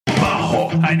Maho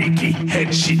Aniki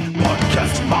Henshin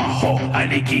Podcast Maho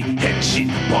Aniki Henshin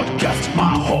Podcast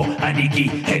Maho Aniki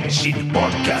Henshin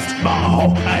Podcast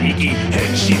Maho Aniki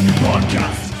Henshin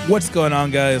Podcast. What's going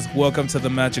on, guys? Welcome to the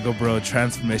Magical Bro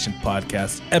Transformation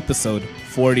Podcast, episode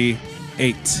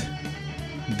 48.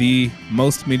 The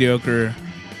most mediocre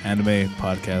anime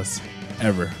podcast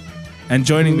ever. And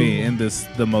joining me in this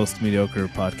the most mediocre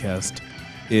podcast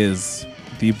is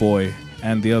the boy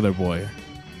and the other boy,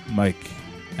 Mike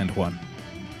and Juan.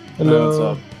 Hello. What's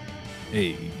up?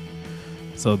 Hey.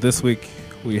 So this week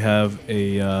we have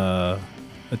a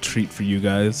treat for you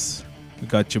guys. We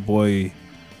got your boy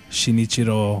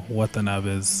Shinichiro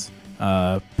Watanabe's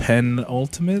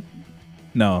penultimate?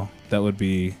 No, that would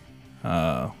be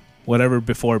whatever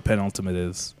before penultimate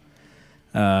is.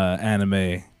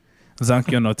 Anime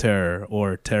Zankyo no Terror,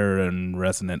 or Terror in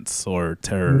Resonance, or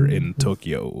Terror in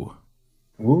Tokyo.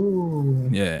 Ooh.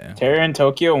 Yeah. Terror in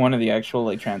Tokyo, one of the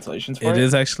actual translations for it? It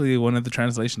is actually one of the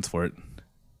translations for it.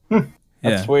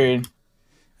 That's weird.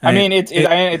 I mean,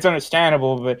 it's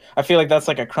understandable, but I feel like that's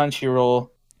like a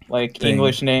Crunchyroll thing.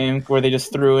 English name where they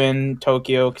just threw in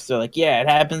Tokyo because they're like, yeah, it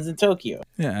happens in Tokyo.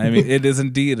 Yeah, I mean, it is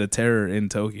indeed a Terror in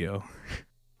Tokyo.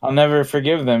 I'll never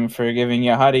forgive them for giving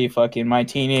Yahari fucking My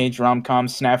Teenage Rom-Com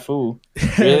Snafu.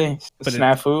 Really?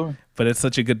 Snafu? But it's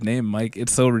such a good name, Mike.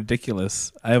 It's so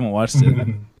ridiculous. I haven't watched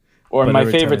it. Or my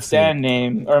favorite stand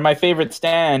name, or my favorite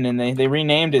stand, and they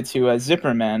renamed it to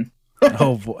Zipper Man.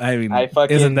 Oh, I mean,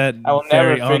 isn't that I will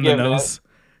very never on the forgive nose?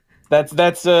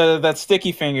 That's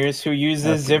Sticky Fingers, who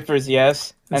uses zippers,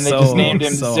 yes, and they just named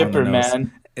him Zipper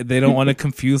Man. They don't want to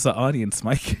confuse the audience,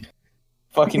 Mike.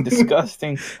 Fucking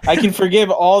disgusting. I can forgive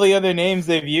all the other names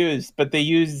they've used, but they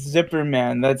use Zipper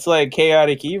Man. That's like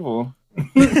chaotic evil.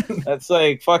 That's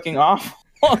like fucking awful.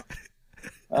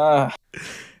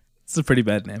 It's a pretty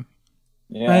bad name.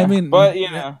 Yeah, I mean, but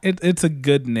you know, it's a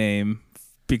good name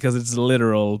because it's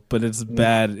literal, but it's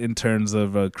bad in terms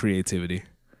of creativity.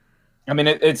 I mean,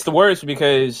 it's the worst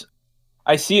because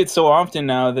I see it so often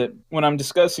now that when I'm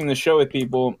discussing the show with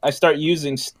people, I start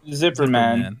using Zipper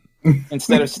Man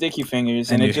instead of Sticky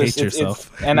Fingers, and it you just hate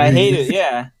yourself. and I hate it.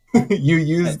 Yeah, you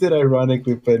used it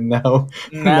ironically, but now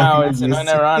it's an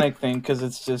unironic thing because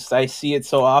it's just I see it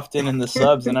so often in the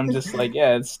subs, and I'm just like,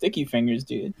 yeah, it's Sticky Fingers,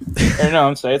 dude. Or no,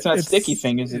 I'm sorry, it's not Sticky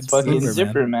Fingers. It's fucking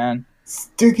Zipper Man.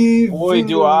 Sticky. Boy,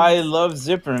 do I love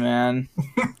Zipper Man.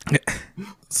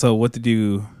 So what did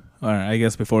you? All right, I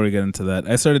guess before we get into that,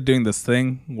 I started doing this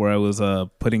thing where I was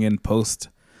putting in post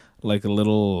like a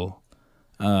little.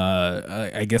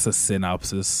 I guess a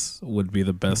synopsis would be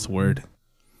the best word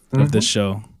of this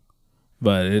show,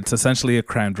 but it's essentially a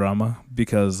crime drama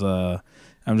because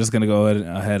I'm just gonna go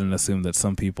ahead and assume that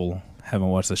some people haven't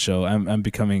watched the show. I'm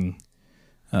becoming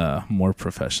more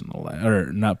professional,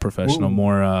 or not professional,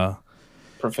 more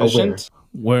proficient.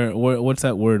 What's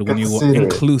that word when you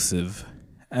inclusive?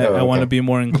 I want to be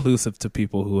more inclusive to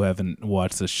people who haven't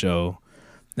watched the show,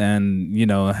 and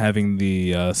having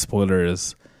the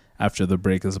spoilers after the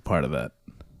break is a part of that.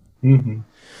 Mm-hmm.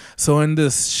 So in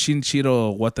this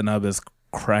Shinichiro Watanabe's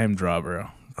crime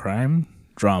drama,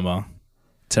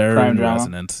 Terror in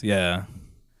Resonance, yeah,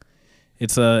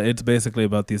 it's basically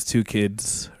about these two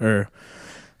kids, or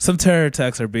some terror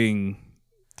attacks are being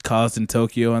caused in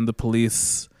Tokyo, and the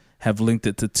police have linked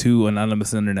it to two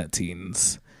anonymous internet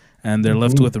teens, and they're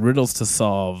left with riddles to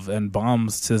solve and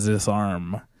bombs to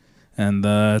disarm, and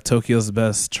Tokyo's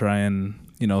best try and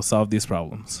solve these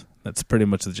problems. That's pretty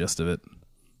much the gist of it.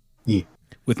 Yeah.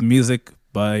 With music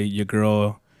by your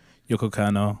girl Yoko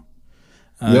Kanno.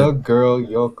 Your girl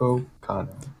Yoko Kanno.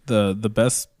 The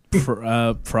best,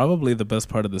 probably the best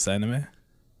part of this anime.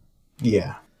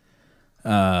 Yeah.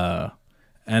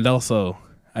 And also,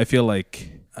 I feel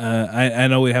like I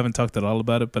know we haven't talked at all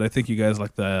about it, but I think you guys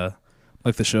like the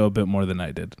show a bit more than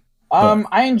I did.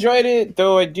 I enjoyed it,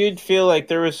 though I did feel like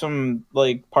there were some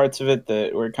parts of it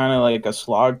that were kind of like a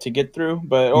slog to get through.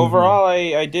 But overall,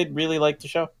 I did really like the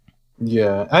show.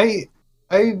 Yeah, I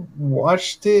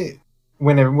watched it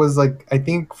when it was I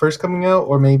think first coming out,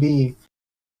 or maybe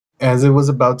as it was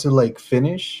about to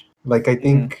finish. I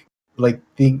think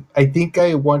I think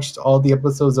I watched all the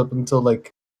episodes up until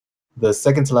the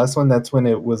second to last one. That's when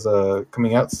it was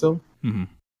coming out still.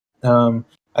 Mm-hmm.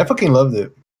 I fucking loved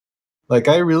it.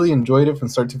 I really enjoyed it from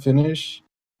start to finish.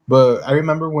 But I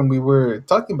remember when we were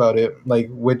talking about it,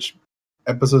 which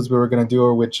episodes we were going to do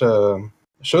or which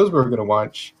shows we were going to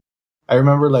watch. I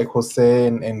remember Jose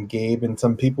and Gabe and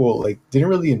some people didn't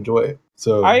really enjoy it.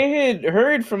 So I had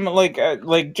heard from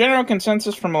general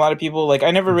consensus from a lot of people.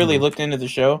 I never really looked into the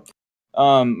show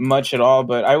much at all,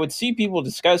 but I would see people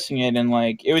discussing it, and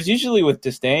it was usually with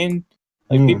disdain.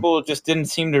 Like people just didn't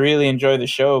seem to really enjoy the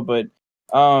show. But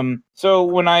so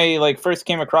when I like first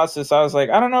came across this, I was like,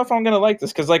 I don't know if I'm gonna like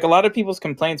this, because like a lot of people's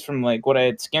complaints from like what I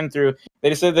had skimmed through, they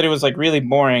just said that it was like really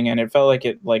boring and it felt like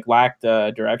it like lacked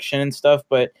direction and stuff.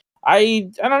 But I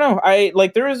don't know. I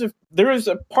like there was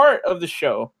a part of the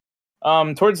show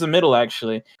towards the middle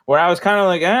actually where I was kind of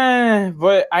like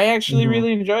but I actually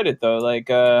really enjoyed it though. Like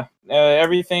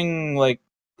everything, like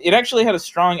it actually had a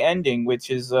strong ending, which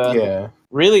is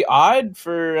really odd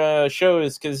for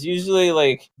shows, because usually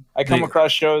like I come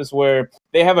across shows where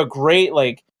they have a great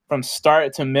like from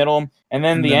start to middle, and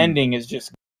then the ending is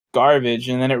just garbage,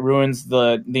 and then it ruins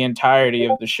the entirety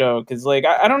of the show. Because like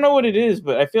I don't know what it is,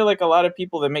 but I feel like a lot of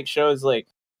people that make shows, like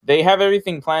they have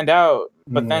everything planned out,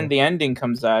 but then the ending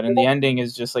comes out, and the ending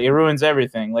is just like it ruins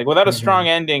everything. Like without a strong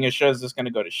ending, a show's just gonna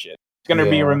go to shit. It's gonna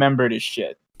be remembered as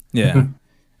shit. Yeah.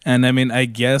 And I mean, I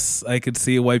guess I could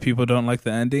see why people don't like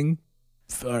the ending.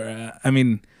 I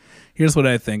mean, here's what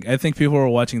I think. I think people were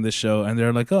watching this show and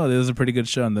they're like, oh, this is a pretty good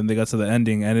show. And then they got to the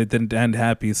ending and it didn't end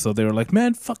happy. So they were like,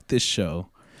 man, fuck this show.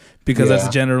 Because that's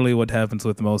generally what happens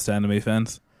with most anime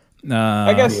fans.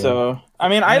 I guess so. I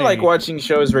mean, I like watching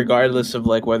shows regardless of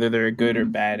like whether they're a good or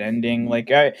bad ending. Like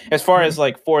as far as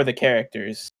like for the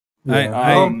characters.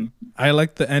 I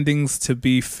like the endings to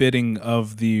be fitting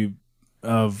of the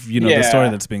the story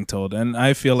that's being told, and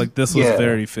I feel like this was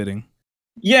very fitting.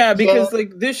 Yeah, because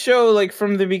like this show, like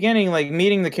from the beginning, like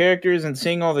meeting the characters and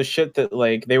seeing all the shit that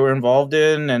like they were involved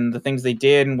in and the things they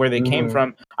did and where they came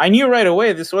from, I knew right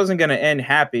away this wasn't going to end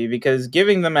happy, because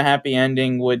giving them a happy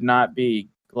ending would not be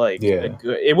like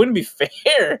it wouldn't be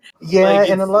fair. Yeah, like,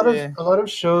 and a lot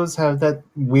of shows have that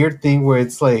weird thing where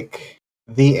it's like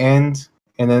the end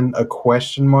and then a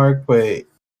question mark, but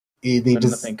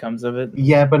nothing comes of it.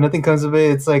 Yeah, but nothing comes of it.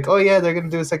 It's like, oh yeah, they're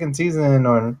gonna do a second season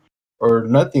or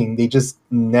nothing. They just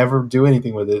never do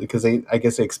anything with it because I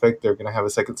guess they expect they're gonna have a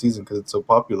second season because it's so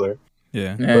popular.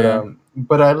 Yeah.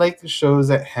 But I like the shows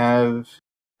that have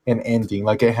an ending,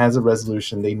 like it has a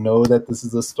resolution. They know that this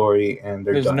is a story and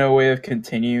there's done. No way of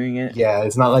continuing it. Yeah,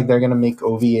 it's not like they're gonna make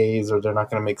OVAs or they're not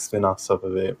gonna make spin-offs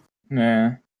of it.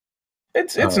 Yeah.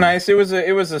 It's nice. It was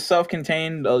a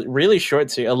self-contained, really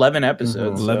short series, 11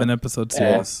 episodes. 11 episode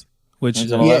series, which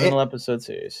is an 11 episode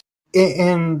series.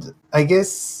 And I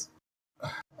guess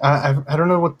I don't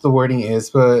know what the wording is,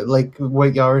 but like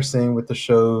what y'all are saying with the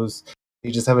shows,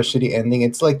 they just have a shitty ending.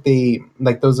 It's like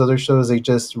those other shows, they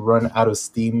just run out of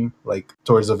steam like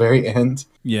towards the very end.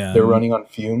 Yeah, they're running on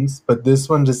fumes. But this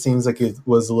one just seems like it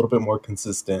was a little bit more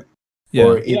consistent. Yeah,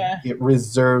 or it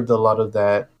reserved a lot of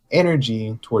that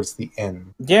energy towards the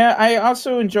end. Yeah, I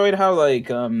also enjoyed how like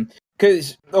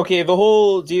because the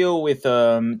whole deal with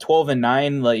 12 and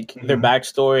 9, like their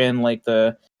backstory and like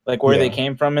the like where they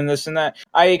came from and this and that,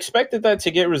 I expected that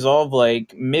to get resolved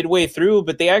like midway through,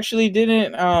 but they actually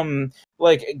didn't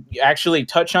like actually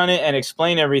touch on it and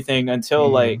explain everything until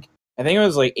like I think it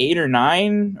was like 8 or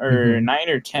 9 or 9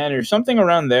 or 10 or something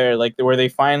around there, like where they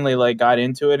finally like got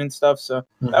into it and stuff. So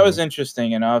that was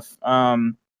interesting enough.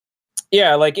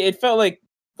 Yeah, like it felt like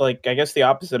I guess the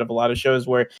opposite of a lot of shows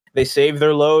where they save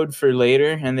their load for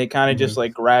later and they kind of just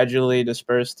like gradually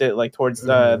dispersed it like towards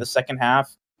the second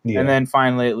half, and then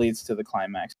finally it leads to the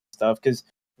climax stuff. Because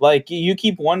like you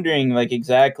keep wondering like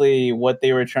exactly what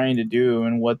they were trying to do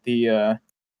and what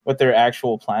their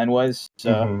actual plan was.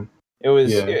 So it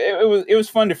was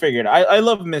fun to figure it out. I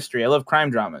love mystery. I love crime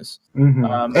dramas.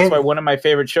 That's why one of my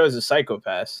favorite shows is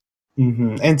Psycho-Pass.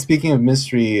 And speaking of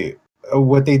mystery,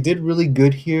 what they did really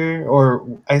good here, or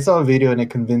I saw a video and it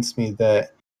convinced me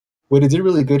that what it did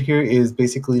really good here is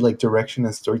basically like direction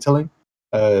and storytelling.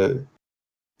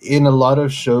 In a lot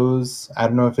of shows, I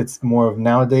don't know if it's more of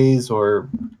nowadays or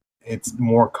it's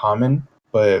more common,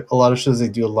 but a lot of shows they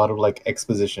do a lot of like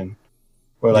exposition,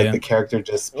 where like the character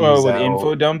just spews with out.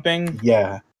 info dumping.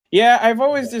 Yeah, I've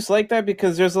always disliked that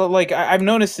because there's like I've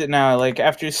noticed it now, like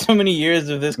after so many years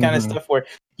of this kind of stuff, where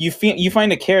you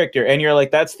find a character and you're like,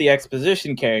 that's the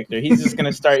exposition character. He's just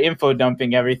gonna start info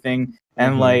dumping everything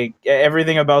and like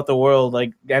everything about the world,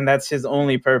 like, and that's his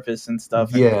only purpose and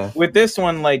stuff. And with this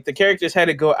one, like the characters had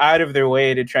to go out of their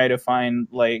way to try to find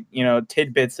like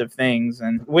tidbits of things.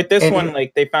 And with this one,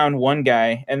 like they found one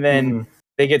guy and then.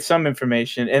 They get some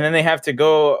information and then they have to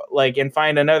go like and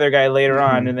find another guy later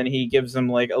on, and then he gives them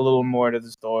like a little more to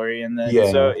the story, and then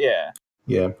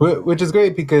which is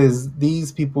great because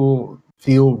these people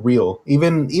feel real.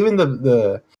 Even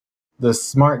the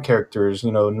smart characters,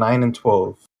 9 and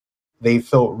 12, they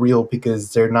felt real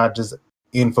because they're not just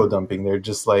info dumping. They're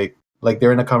just like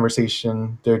they're in a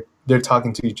conversation. They're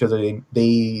talking to each other.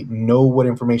 They know what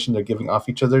information they're giving off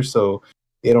each other, so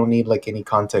they don't need like any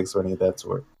context or any of that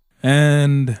sort.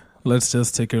 And let's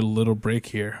just take a little break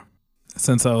here.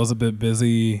 Since I was a bit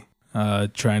busy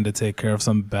trying to take care of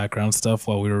some background stuff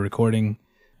while we were recording,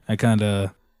 I kind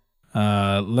of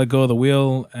let go of the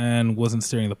wheel and wasn't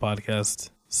steering the podcast.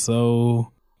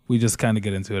 So we just kind of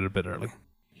get into it a bit early.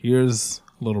 Here's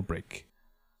a little break.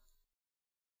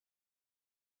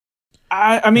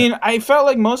 I mean, I felt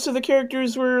like most of the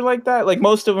characters were like that. Like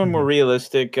most of them were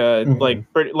realistic,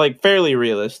 like fairly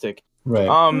realistic.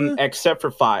 Right. Except for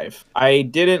 5. I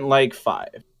didn't like 5.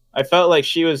 I felt like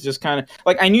she was just kind of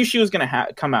like, I knew she was gonna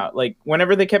come out. Like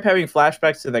whenever they kept having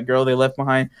flashbacks to that girl they left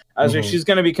behind, I was like, she's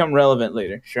gonna become relevant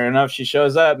later. Sure enough, she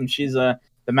shows up and she's the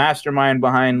mastermind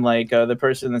behind like the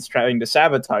person that's trying to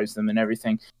sabotage them and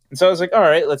everything. And so I was like, all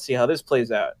right, let's see how this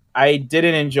plays out. I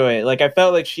didn't enjoy it. Like I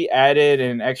felt like she added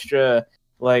an extra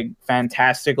like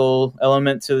fantastical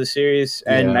element to the series,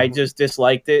 and I just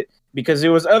disliked it because it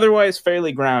was otherwise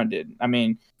fairly grounded. I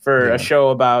mean, for a show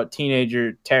about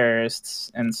teenager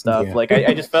terrorists and stuff, like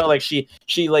I just felt like she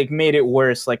like made it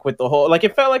worse. Like with the whole, like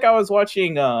it felt like I was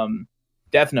watching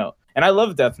Death Note, and I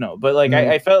love Death Note, but like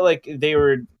I felt like they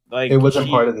were. Like it wasn't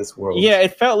part of this world. Yeah,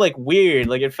 it felt like weird.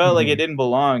 Like it felt like it didn't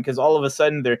belong because all of a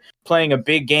sudden they're playing a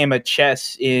big game of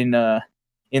chess in the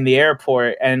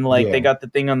airport, and like they got the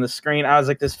thing on the screen. I was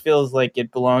like, this feels like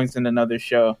it belongs in another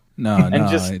show.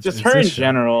 Just her in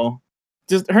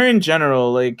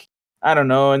general, like I don't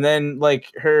know. And then like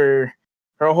her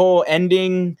whole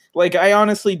ending, like I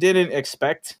honestly didn't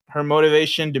expect her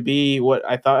motivation to be what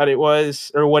I thought it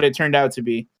was or what it turned out to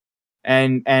be,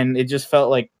 and it just felt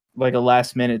like a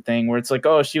last minute thing where it's like,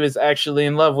 oh, she was actually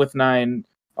in love with 9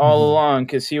 all along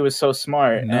because he was so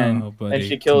smart, and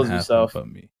she kills herself.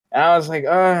 And I was like,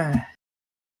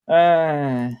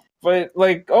 but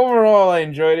like overall, I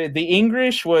enjoyed it. The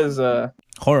English was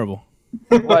horrible.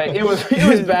 Like it was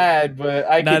bad, but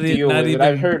I could deal with it.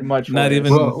 I've heard much. Not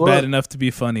even bad enough to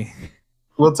be funny.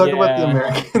 We'll talk about the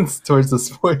Americans towards the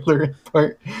spoiler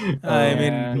part. I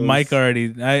mean, Mike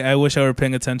already... I wish I were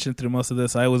paying attention through most of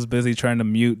this. I was busy trying to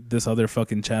mute this other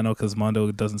fucking channel because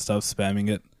Mondo doesn't stop spamming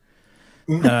it.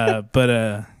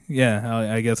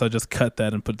 Yeah, I guess I'll just cut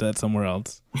that and put that somewhere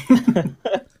else.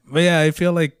 But yeah, I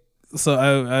feel like... So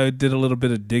I did a little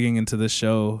bit of digging into this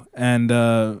show, and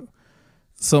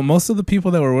so most of the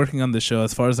people that were working on the show,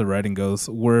 as far as the writing goes,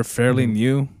 were fairly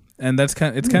new. And it's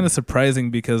kind of surprising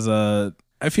because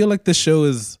I feel like the show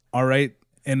is all right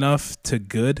enough to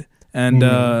good, and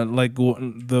like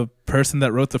the person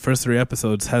that wrote the first 3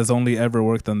 episodes has only ever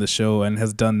worked on the show and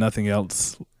has done nothing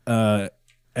else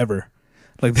ever.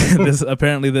 Like this,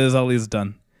 apparently, this is all he's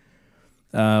done.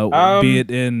 Be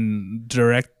it in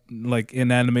direct, like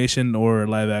in animation or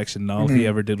live action, all he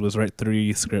ever did was write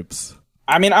 3 scripts.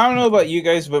 I mean, I don't know about you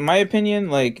guys, but my opinion,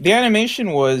 like the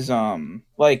animation was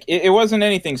like it wasn't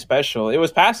anything special. It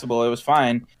was passable. It was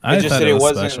fine. It just that it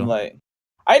wasn't special. Like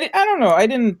I don't know. I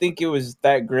didn't think it was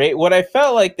that great. What I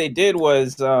felt like they did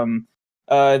was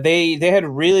they had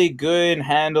really good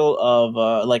handle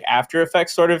of like After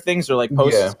Effects sort of things or like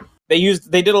post. Yeah.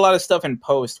 They did a lot of stuff in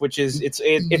post, which is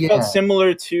it felt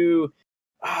similar to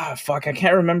I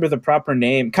can't remember the proper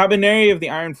name. Cabaneri of the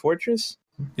Iron Fortress.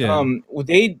 Yeah.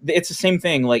 It's the same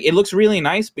thing. Like it looks really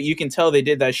nice, but you can tell they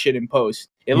did that shit in post.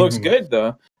 It looks good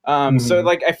though. So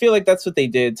like I feel like that's what they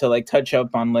did to like touch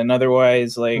up on an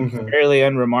otherwise like fairly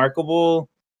unremarkable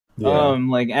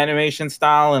like animation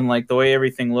style and like the way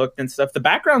everything looked and stuff. The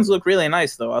backgrounds look really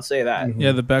nice though, I'll say that.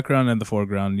 Yeah, the background and the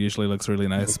foreground usually looks really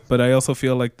nice. But I also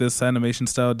feel like this animation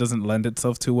style doesn't lend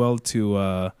itself too well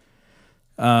to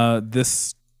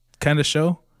this kind of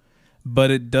show.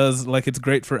 But it does, like, it's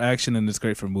great for action and it's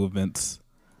great for movements.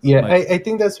 Yeah, like, I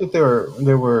think that's what they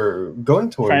were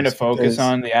going towards. Trying to focus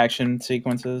on the action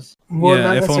sequences. Well,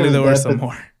 yeah, if only there were some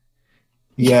more.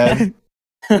 Yeah,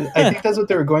 I think that's what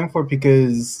they were going for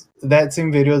because that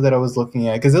same video that I was looking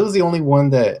at, because it was the only one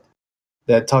that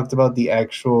talked about the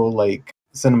actual, like,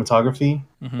 cinematography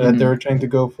that they were trying to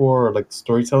go for, or, like,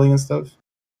 storytelling and stuff.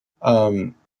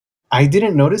 I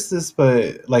didn't notice this,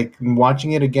 but like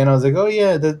watching it again, I was like, "Oh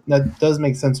yeah, that does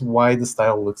make sense why the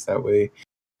style looks that way."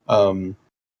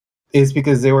 It's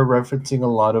because they were referencing a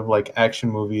lot of like action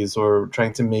movies or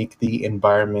trying to make the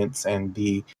environments and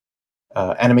the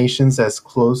animations as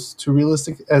close to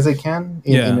realistic as they can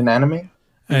in an anime.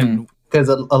 And because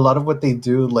a lot of what they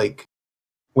do, like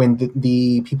when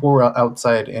the people were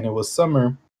outside and it was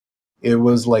summer, it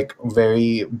was like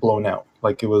very blown out,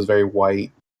 like it was very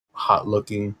white, hot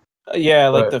looking. Yeah,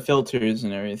 like the filters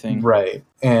and everything. Right.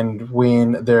 And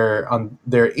when they're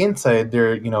inside,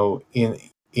 they're, you know,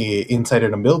 inside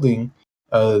in a building,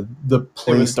 the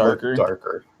place darker.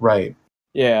 darker. Right.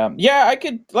 Yeah, I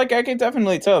could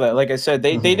definitely tell that. Like I said,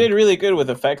 they did really good with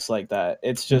effects like that.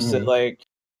 It's just that like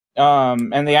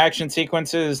and the action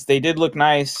sequences, they did look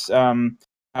nice.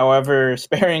 However,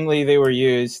 sparingly they were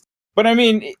used. But I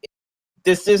mean,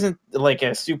 this isn't like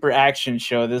a super action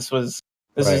show. This is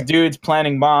dudes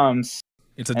planning bombs.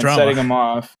 It's a and drama. Setting them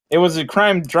off. It was a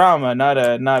crime drama, not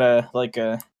an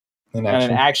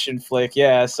action flick.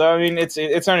 Yeah, so I mean,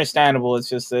 it's understandable. It's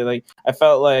just that, like, I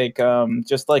felt like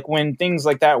just like when things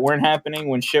like that weren't happening,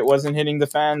 when shit wasn't hitting the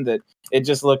fan, that it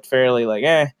just looked fairly like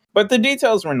But the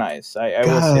details were nice. I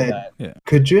will say that. Yeah.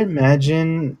 Could you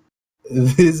imagine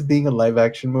this being a live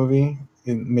action movie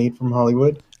made from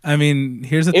Hollywood? I mean,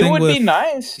 here's the thing. It would be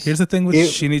nice. Here's the thing with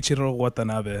Shinichiro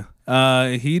Watanabe.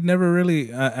 He never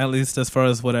really, at least as far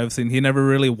as what I've seen, he never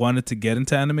really wanted to get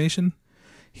into animation.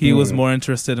 He was more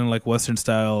interested in like Western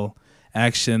style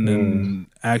action and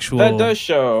actual. That does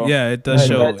show. Yeah, it does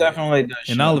show. That definitely does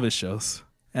show. In all of his shows.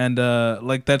 And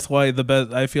like that's why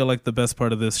I feel like the best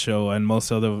part of this show and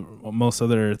most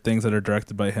other things that are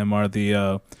directed by him are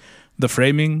the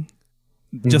framing,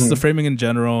 just the framing in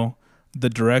general, the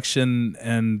direction,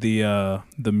 and the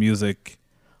music.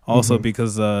 Also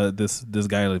because this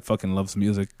guy like fucking loves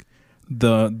music.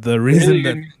 The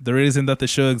reason that the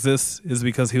show exists is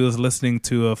because he was listening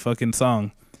to a fucking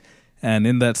song, and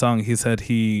in that song he said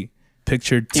he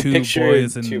pictured two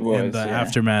boys in the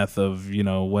aftermath of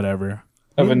whatever.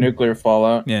 Of a nuclear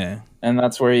fallout. Yeah. And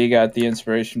that's where you got the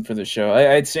inspiration for the show.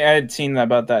 I'd seen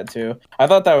about that too. I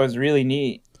thought that was really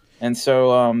neat. And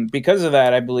so because of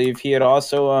that, I believe he had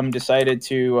also decided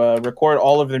to record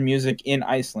all of their music in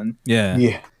Iceland.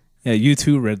 Yeah. Yeah, you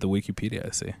too read the Wikipedia,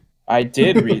 I see. I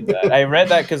did read that. I read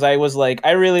that because I was like,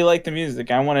 I really like the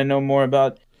music. I want to know more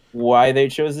about why they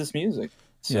chose this music.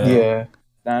 So,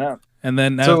 I know. And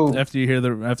then after you read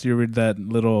that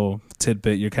little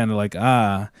tidbit, you're kind of like,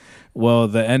 well,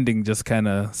 the ending just kind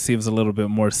of seems a little bit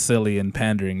more silly and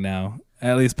pandering now.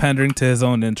 At least pandering to his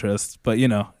own interests. But,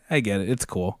 I get it. It's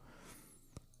cool.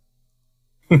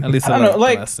 At least I don't know,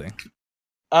 like, the last thing.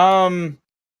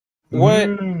 What?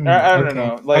 I don't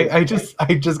know. Like, I just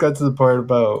got to the part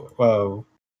about, when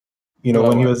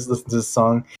he was listening to this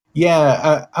song.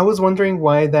 Yeah, I was wondering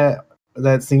why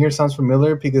that singer sounds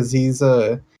familiar, because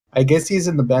I guess he's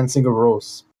in the band Sigur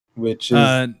Rós, which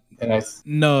is...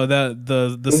 No,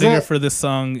 the singer for this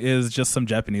song is just some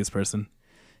Japanese person.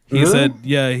 He said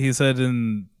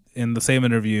in the same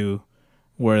interview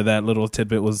where that little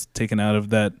tidbit was taken out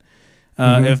of that,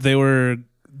 if they were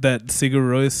that Sigur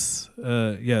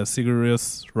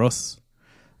Rós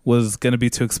was gonna be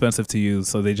too expensive to use,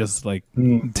 so they just like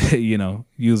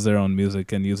use their own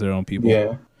music and use their own people.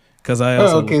 Yeah, because I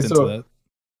also looked into that.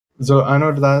 So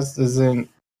Anor Das isn't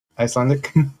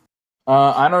Icelandic.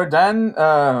 Anor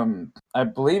Dan, I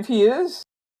believe he is,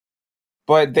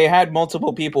 but they had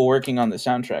multiple people working on the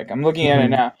soundtrack. I'm looking at it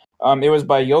now. It was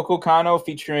by Yoko Kanno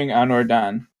featuring Anor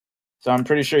Dan, so I'm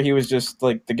pretty sure he was just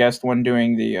like the guest one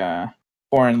doing the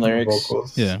foreign lyrics.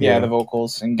 Vocals. Yeah, the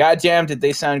vocals. And goddamn, did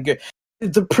they sound good!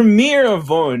 The premiere of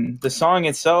Von, the song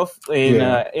itself in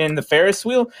the Ferris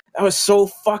wheel, that was so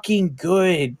fucking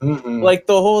good. Like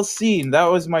the whole scene, that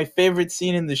was my favorite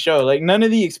scene in the show. Like none of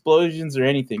the explosions or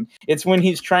anything. It's when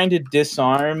he's trying to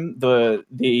disarm the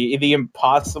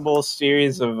impossible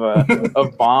series of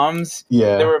bombs.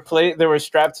 They were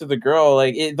strapped to the girl.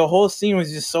 Like the whole scene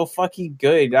was just so fucking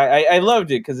good. I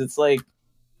loved it because it's like,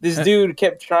 this dude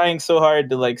kept trying so hard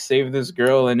to like save this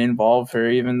girl and involve her,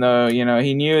 even though,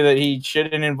 he knew that he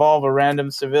shouldn't involve a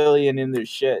random civilian in their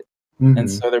shit. And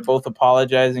so they're both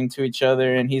apologizing to each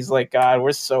other, and he's like, God,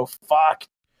 we're so fucked.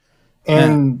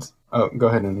 And go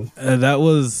ahead, Andy. That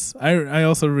was I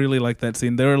also really like that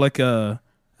scene. They were like the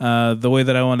way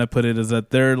that I want to put it is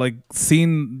that they're like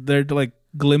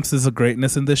glimpses of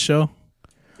greatness in this show.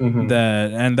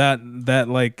 That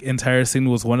like entire scene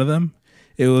was one of them.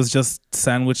 It was just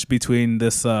sandwiched between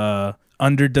this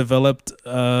underdeveloped,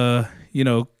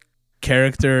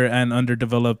 character and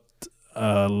underdeveloped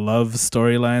love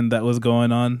storyline that was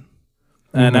going on.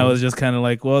 And I was just kind of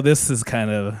like, well, this is kind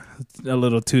of a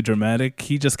little too dramatic.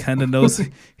 He just kind of knows.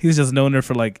 He's just known her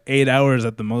for like 8 hours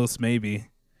at the most, maybe.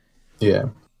 Yeah.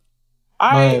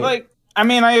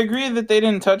 I agree that they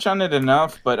didn't touch on it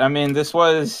enough, but I mean, this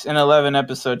was an 11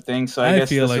 episode thing, so I guess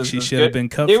feel like she should have been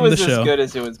cut from the show. It was as good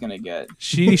as it was gonna get.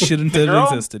 She shouldn't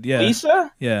have existed. Yeah,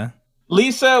 Lisa. Yeah,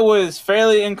 Lisa was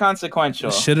fairly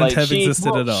inconsequential. Shouldn't have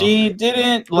existed at all. She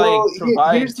didn't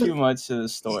provide too much to the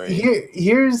story.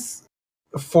 Here's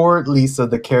for Lisa,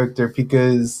 the character,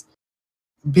 because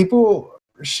people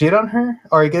shit on her,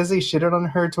 or I guess they shitted on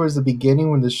her towards the beginning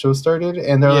when the show started,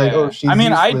 and they're like, "Oh, she's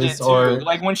useless." I did too. Or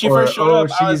like when she first showed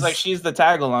up, I was like, "She's the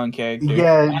tag-along character."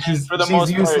 Yeah, and she's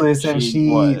most useless, part, and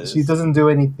she doesn't do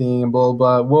anything, and blah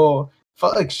blah. Well,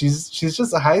 fuck, she's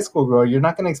just a high school girl. You're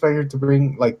not gonna expect her to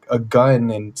bring like a gun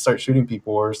and start shooting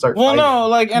people or start. Well, fighting. no,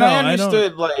 like, and I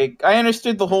understood, I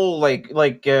understood the whole like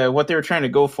what they were trying to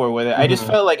go for with it. I just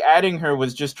felt like adding her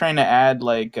was just trying to add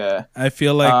like I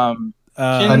feel like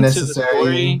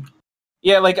unnecessary.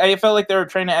 Yeah, like I felt like they were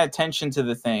trying to add tension to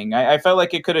the thing. I felt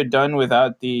like it could have done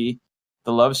without the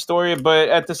love story, but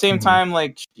at the same time,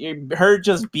 like her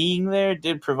just being there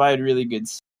did provide really good.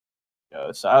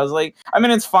 So I was like, I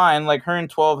mean, it's fine. Like her and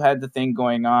 12 had the thing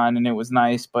going on, and it was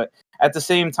nice. But at the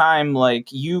same time, like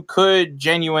you could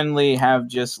genuinely have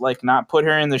just like not put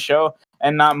her in the show,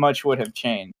 and not much would have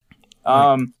changed.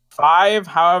 5,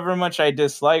 however much I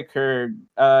dislike her,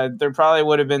 there probably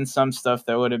would have been some stuff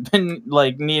that would have been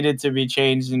like needed to be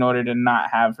changed in order to not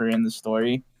have her in the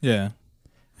story. Yeah.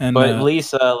 But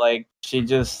Lisa, like, she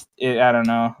just, I don't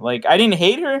know. Like, I didn't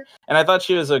hate her, and I thought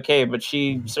she was okay, but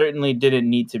she certainly didn't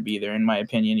need to be there, in my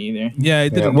opinion, either. Yeah, I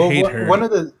didn't hate her. One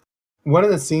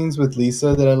of the scenes with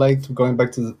Lisa that I liked, going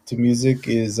back to music,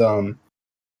 is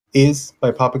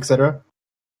by Pop Etc.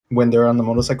 when they're on the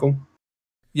motorcycle.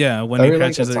 Yeah, when he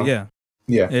catches it, yeah.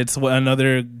 Yeah. It's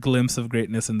another glimpse of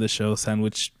greatness in the show,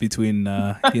 sandwiched between,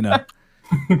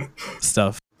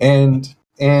 stuff. And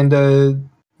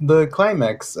the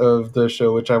climax of the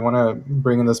show, which I want to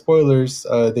bring in the spoilers,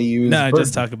 they use...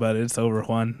 just talk about it. It's over,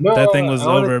 Juan. That thing was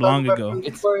over long ago.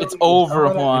 It's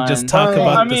over, Juan. Just talk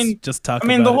about this. Just talk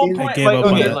about it. The whole point,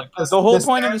 the whole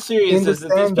point of the series is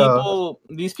that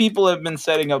these people have been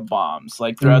setting up bombs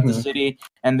like throughout the city,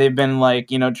 and they've been like,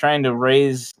 trying to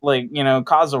raise, like,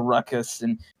 cause a ruckus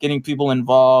and getting people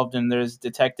involved, and there's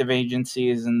detective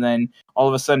agencies, and then all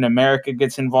of a sudden America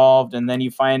gets involved, and then you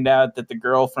find out that the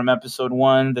girl from episode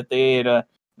 1 that they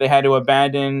had to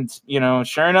abandon,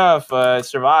 sure enough,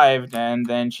 survived, and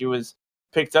then she was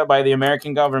picked up by the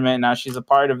American government. Now she's a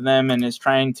part of them and is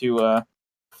trying to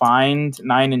find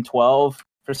 9 and 12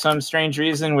 for some strange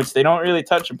reason, which they don't really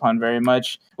touch upon very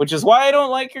much, which is why I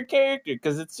don't like her character,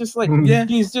 because it's just like,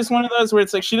 she's just one of those where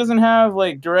it's like she doesn't have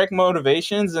like direct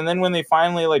motivations, and then when they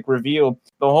finally like reveal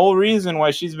the whole reason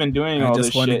why she's been doing all this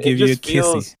shit,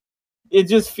 it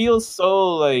just feels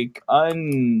so like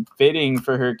unfitting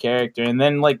for her character. And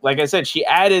then like I said, she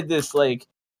added this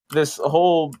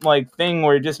whole like thing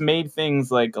where it just made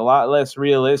things like a lot less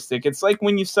realistic. It's like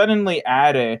when you suddenly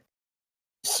add a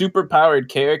super powered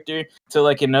character to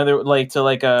like another, like to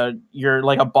like a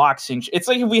boxing it's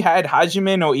like if we had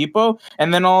Hajime no Ippo,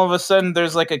 and then all of a sudden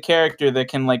there's like a character that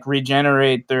can like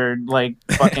regenerate their like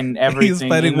fucking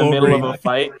everything in the middle of a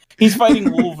fight. He's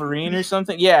fighting Wolverine or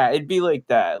something. Yeah, it'd be like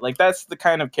that. Like that's the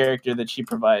kind of character that she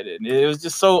provided. It was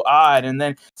just so odd. And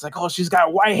then it's like, oh, she's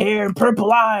got white hair and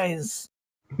purple eyes.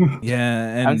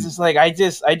 Yeah, and I'm just like, I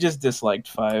just disliked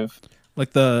 5.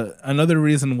 Like another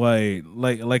reason why,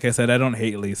 like I said, I don't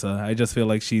hate Lisa. I just feel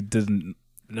like she didn't,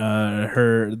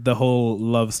 the whole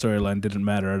love storyline didn't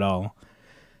matter at all,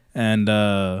 and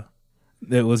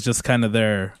it was just kind of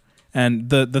there. And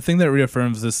the thing that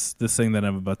reaffirms this thing that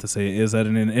I'm about to say is that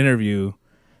in an interview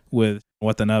with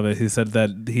Watanabe, he said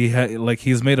that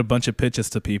he's made a bunch of pitches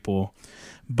to people,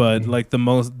 but like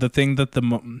the thing that the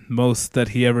most that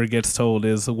he ever gets told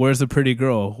is, "Where's the pretty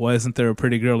girl? Why isn't there a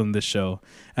pretty girl in this show?"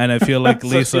 And I feel like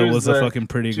Lisa was a fucking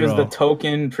pretty girl. She was the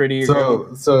token pretty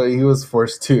girl. So he was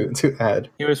forced to add.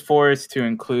 He was forced to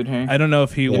include her. I don't know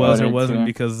if he was or wasn't,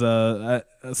 because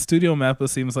Studio Mappa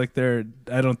seems like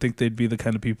I don't think they'd be the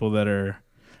kind of people that are.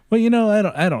 Well,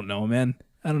 I don't know, man.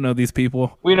 I don't know these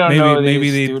people. We don't know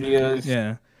these studios.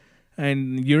 Yeah,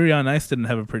 and Yuri on Ice didn't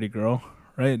have a pretty girl,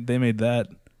 right? They made that.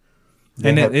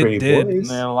 They had it did. Boys.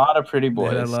 They had a lot of pretty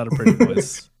boys. They had a lot of pretty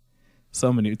boys.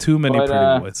 Too many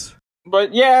pretty boys.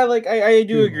 But yeah, like I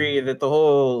do agree that the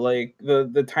whole like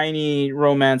the tiny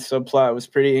romance subplot was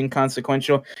pretty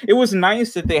inconsequential. It was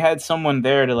nice that they had someone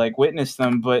there to like witness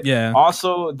them, but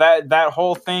also that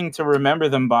whole thing to remember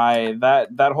them by,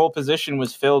 that whole position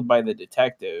was filled by the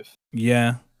detective.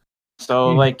 Yeah. So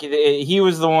like he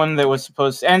was the one that was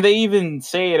supposed to, and they even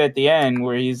say it at the end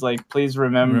where he's like, "Please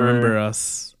remember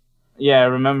us." Yeah,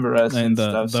 remember us and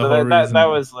stuff. So that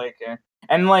was like,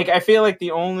 and like I feel like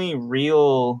the only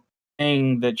real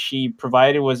thing that she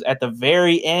provided was at the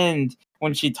very end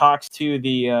when she talks to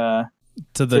the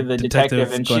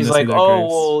detective, and she's like,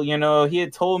 "Oh, well, he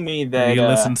had told me that he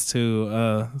listens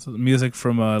to music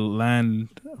from a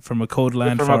cold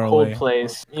land from far a cold away.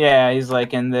 place." Yeah, he's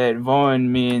like, and that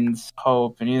Vaughn means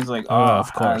hope, and he's like, "Oh,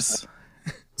 of course."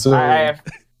 So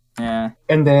Yeah.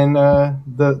 And then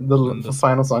the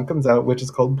final song comes out, which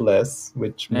is called "Bless,"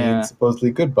 which means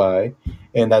supposedly goodbye,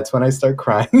 and that's when I start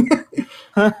crying.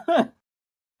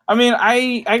 I mean,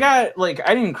 I got like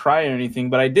I didn't cry or anything,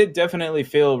 but I did definitely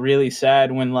feel really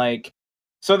sad when like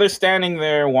so they're standing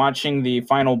there watching the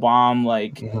final bomb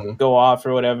like go off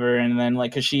or whatever, and then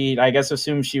like cause she I guess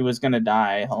assumed she was gonna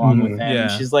die along with him. Yeah.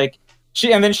 And she's like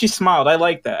and then she smiled. I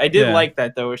like that. I did like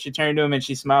that though, where she turned to him and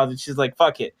she smiled and she's like,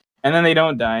 fuck it. And then they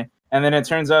don't die. And then it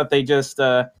turns out they just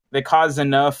they caused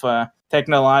enough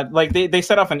like they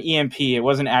set off an EMP. It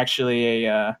wasn't actually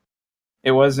a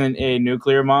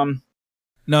nuclear bomb.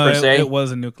 No, it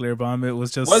was a nuclear bomb. It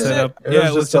was just set up.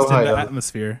 It was just in the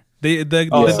atmosphere. The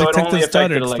detectives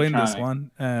started to explain this one,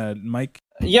 Mike.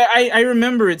 Yeah, I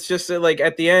remember. It's just that, like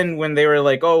at the end when they were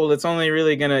like, "Oh, well, it's only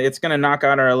really gonna knock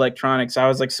out our electronics." I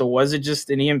was like, "So was it just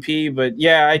an EMP?" But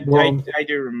yeah, I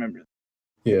do remember.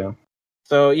 Yeah.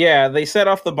 So yeah, they set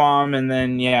off the bomb, and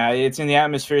then it's in the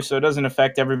atmosphere, so it doesn't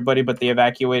affect everybody, but they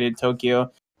evacuated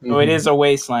Tokyo. So it is a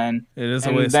wasteland. It is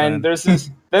a wasteland.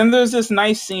 Then there's this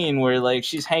nice scene where like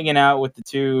she's hanging out with the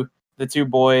two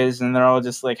boys, and they're all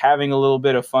just like having a little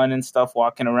bit of fun and stuff,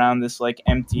 walking around this like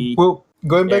empty. Well,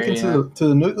 going back into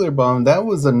the nuclear bomb, that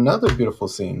was another beautiful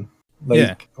scene.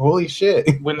 Like holy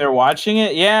shit! When they're watching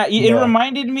it, it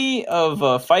reminded me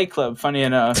of Fight Club. Funny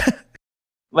enough,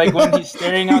 like when he's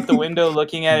staring out the window,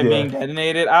 looking at it being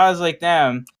detonated. I was like,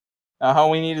 damn,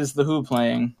 all we need is the Who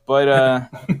playing, but.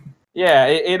 Yeah,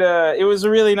 it was a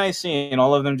really nice scene.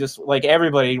 All of them just like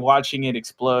everybody watching it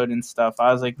explode and stuff.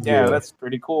 I was like, that's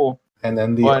pretty cool. And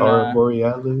then the Aurora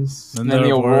Borealis. And then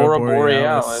the Aurora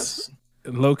Borealis.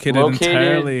 Located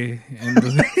entirely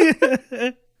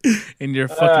in your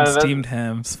fucking steamed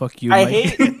hams. Fuck you, Mike.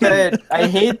 I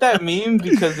hate that meme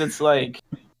because it's like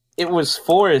it was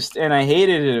forced and I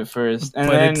hated it at first. And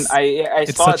then I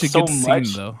saw it so much.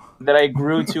 Scene, though. That I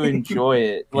grew to enjoy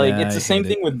it. Like it's the same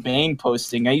thing with Bane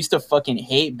posting. I used to fucking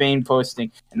hate Bane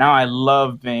posting, and now I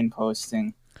love Bane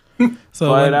posting.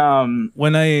 So,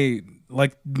 when I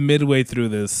like midway through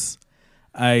this,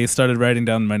 I started writing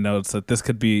down in my notes that this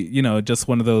could be, just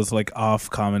one of those like off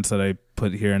comments that I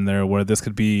put here and there, where this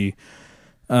could be.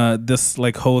 This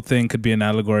like whole thing could be an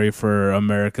allegory for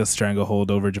America's stranglehold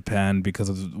over Japan because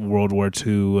of World War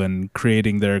II and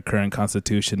creating their current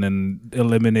constitution and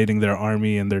eliminating their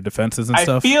army and their defenses and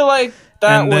stuff. I feel like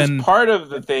that was part of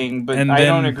the thing, but I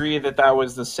don't agree that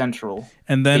was the central.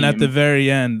 And then at the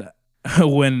very end,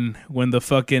 when the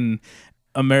fucking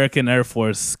American Air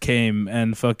Force came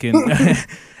and fucking,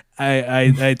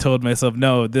 I told myself,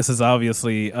 no, this is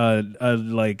obviously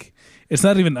like it's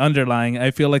not even underlying.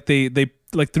 I feel like they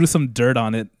like threw some dirt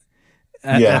on it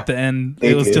at the end.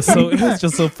 It was just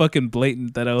so fucking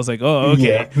blatant that I was like, oh,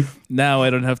 okay. Yeah. Now I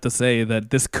don't have to say that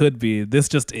this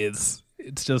just is.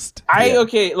 It's just I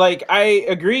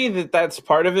agree that that's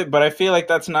part of it, but I feel like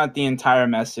that's not the entire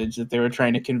message that they were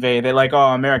trying to convey. They're like,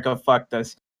 oh, America fucked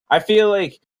us. I feel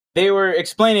like they were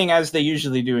explaining, as they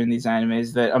usually do in these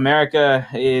animes, that America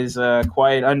is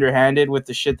quite underhanded with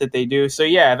the shit that they do. So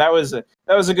yeah, that was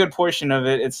a good portion of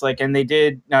it. It's like, and they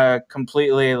did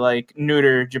completely like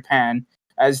neuter Japan,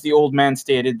 as the old man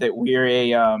stated that we're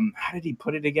a how did he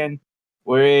put it again?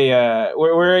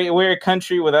 We're a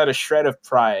country without a shred of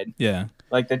pride. Yeah,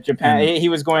 like that Japan. He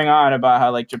was going on about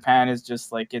how like Japan is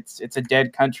just like it's a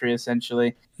dead country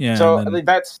essentially. Yeah. So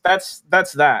that's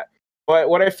that. But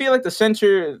what I feel like the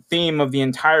center theme of the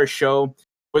entire show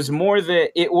was more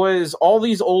that it was all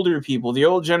these older people, the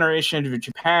old generation of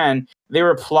Japan. They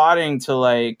were plotting to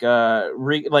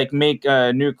make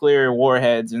nuclear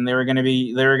warheads, and they were gonna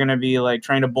be like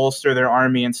trying to bolster their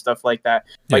army and stuff like that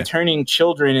by turning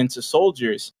children into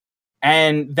soldiers.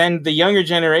 And then the younger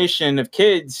generation of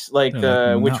kids,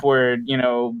 which were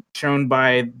shown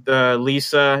by the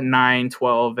Lisa 9,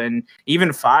 12, and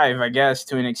even 5, I guess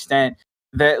to an extent.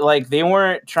 That like they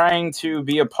weren't trying to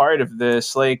be a part of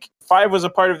this. Like 5 was a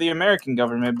part of the American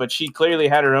government, but she clearly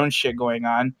had her own shit going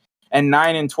on. And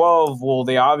 9 and 12, well,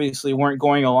 they obviously weren't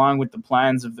going along with the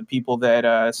plans of the people that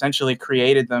essentially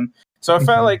created them. So I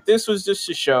felt like this was just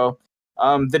to show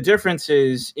the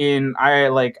differences in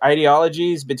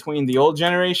ideologies between the old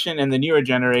generation and the newer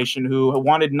generation, who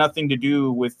wanted nothing to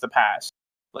do with the past.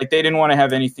 Like they didn't want to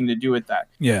have anything to do with that.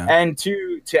 Yeah. And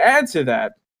to add to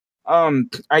that,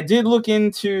 I did look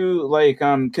into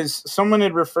because someone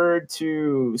had referred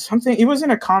to something. It was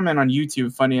in a comment on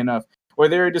YouTube, funny enough, where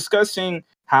they were discussing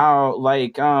how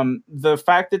the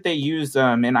fact that they used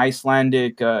an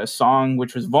Icelandic song,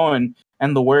 which was Von,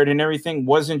 and the word and everything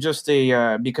wasn't just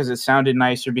because it sounded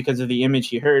nice or because of the image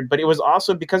he heard, but it was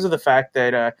also because of the fact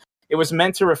that it was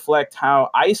meant to reflect how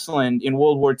Iceland in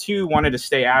World War II wanted to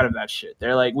stay out of that shit.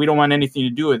 They're like, we don't want anything to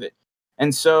do with it.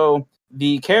 And so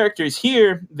the characters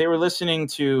here, they were listening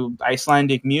to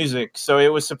Icelandic music. So it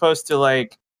was supposed to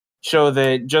like show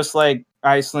that just like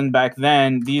Iceland back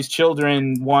then, these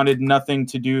children wanted nothing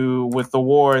to do with the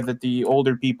war that the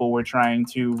older people were trying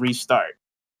to restart.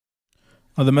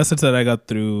 Well, the message that I got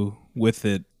through with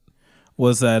it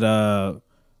was that,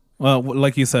 well,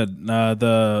 like you said,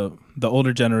 the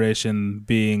older generation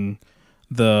being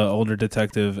the older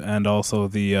detective and also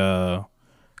the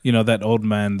that old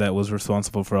man that was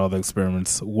responsible for all the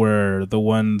experiments were the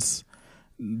ones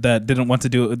that didn't want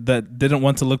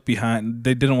to look behind.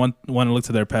 They didn't want to look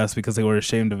to their past because they were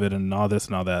ashamed of it and all this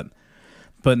and all that.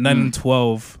 But 9 and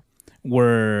 12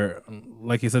 were,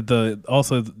 like you said,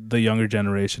 also the younger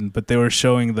generation, but they were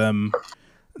showing them,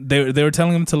 they were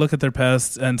telling them to look at their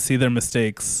past and see their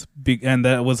mistakes. And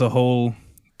that was a whole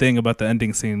thing about the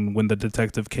ending scene when the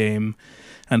detective came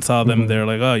and saw them. They're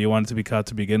like, oh, you wanted to be caught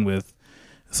to begin with.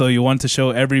 So you want to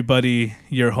show everybody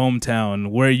your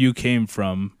hometown, where you came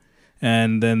from.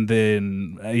 And then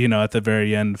at the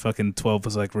very end, fucking 12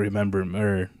 was like, remember me,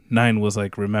 or 9 was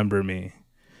like, remember me.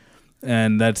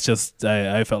 And that's just,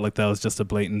 I felt like that was just a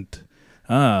blatant,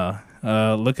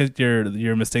 look at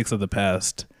your mistakes of the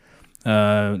past.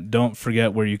 Don't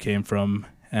forget where you came from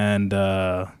and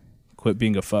quit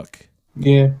being a fuck.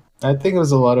 Yeah, I think it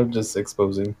was a lot of just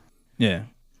exposing. Yeah.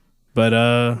 But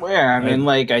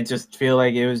I just feel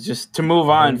like it was just to move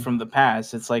on from the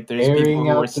past. It's like there's people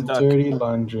who were stuck. Dirty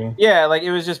laundry. Yeah, like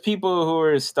it was just people who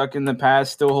were stuck in the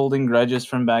past, still holding grudges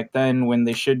from back then, when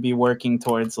they should be working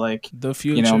towards like the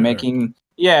future, making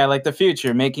the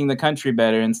future, making the country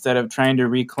better instead of trying to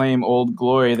reclaim old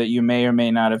glory that you may or may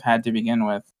not have had to begin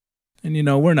with. And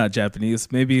we're not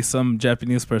Japanese. Maybe some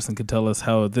Japanese person could tell us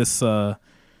how this dirt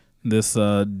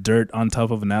on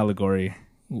top of an allegory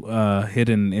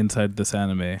hidden inside this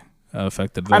anime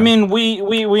affected them. I mean,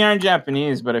 we aren't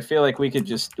Japanese, but I feel like we could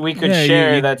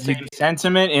share that same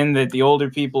sentiment in that the older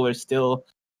people are still,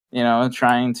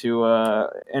 trying to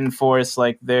enforce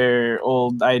like their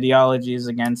old ideologies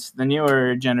against the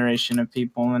newer generation of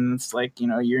people, and it's like,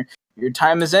 your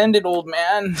time has ended, old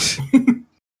man.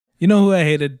 You know who I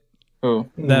hated? Who?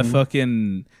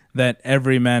 That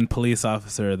everyman police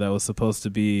officer that was supposed to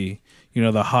be,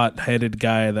 the hot-headed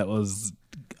guy that was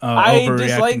I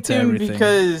disliked him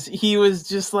because he was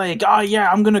just like, oh yeah,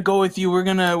 I'm gonna go with you. We're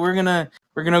gonna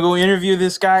go interview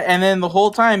this guy, and then the whole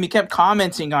time he kept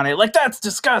commenting on it, like, that's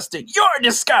disgusting. You're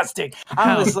disgusting.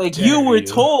 I was like, you were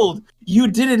told you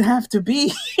didn't have to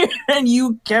be here, and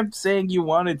you kept saying you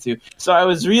wanted to. So I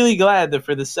was really glad that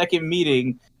for the second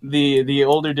meeting, the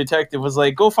older detective was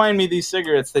like, go find me these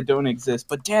cigarettes that don't exist.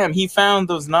 But damn, he found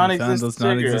those non-existent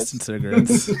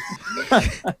cigarettes.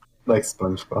 Like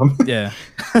SpongeBob. Yeah.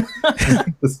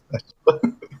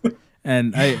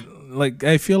 And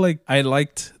I feel like I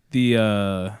liked the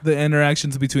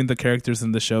interactions between the characters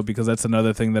in the show, because that's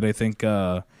another thing that I think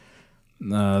the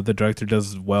director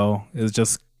does well, is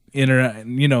just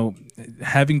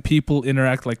having people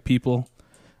interact like people,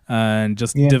 and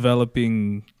just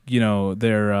developing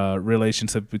their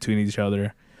relationship between each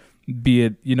other, be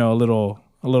it a little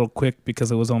quick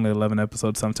because it was only 11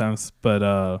 episodes sometimes, but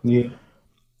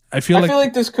I feel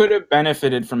like this could have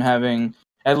benefited from having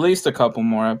at least a couple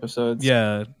more episodes.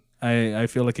 Yeah, I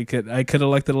feel like I could have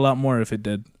liked it a lot more if it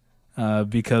did,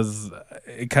 because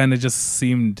it kind of just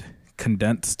seemed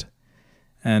condensed.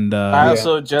 And I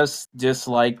also just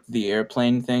disliked the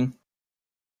airplane thing.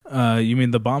 You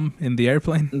mean the bomb in the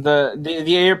airplane? The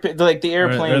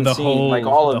airplane the scene, whole, like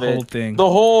all of the it, whole thing. The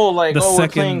whole like, the we're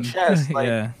second, playing chess. Like,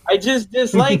 yeah. I just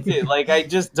disliked it. Like, I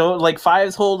just don't like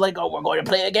Five's whole like, oh, we're going to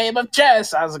play a game of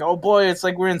chess. I was like, oh boy, it's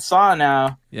like we're in Saw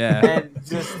now. Yeah. And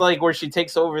just like where she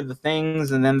takes over the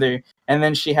things, and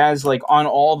then she has like on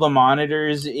all the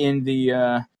monitors in the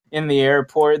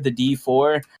airport the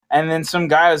D4, and then some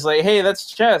guy was like, hey,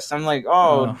 that's chess. I'm like,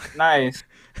 oh. Nice.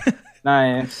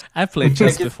 Nice. I've played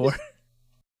chess before.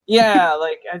 Yeah,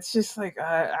 like it's just like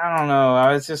I don't know.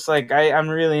 I was just like I'm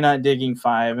really not digging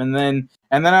 5, and then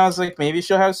I was like, maybe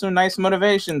she'll have some nice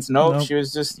motivations. Nope. She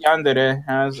was just yandere.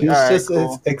 I was She's like, all right, just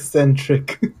cool.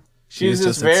 eccentric. She was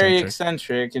just very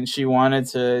eccentric, and she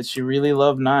really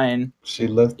loved 9. She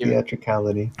loved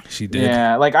theatricality. She did.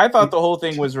 Yeah, like I thought the whole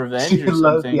thing was revenge. She or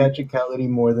loved something. theatricality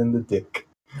more than the dick.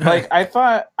 Like I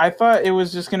thought it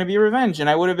was just gonna be revenge, and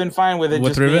I would have been fine with it.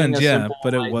 With just revenge, being a yeah, simple,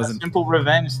 but it like, wasn't. a simple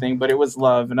revenge thing. But it was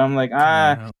love, and I'm like,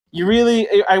 you really?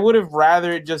 I would have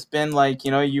rather it just been like,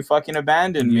 you fucking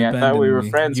abandoned me. I thought we were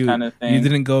friends, kind of thing. You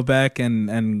didn't go back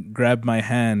and grab my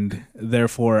hand,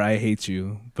 therefore I hate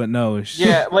you. But no.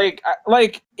 Yeah,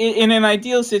 like in an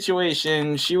ideal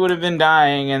situation, she would have been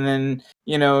dying, and then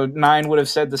 9 would have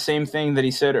said the same thing that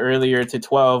he said earlier to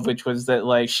 12, which was that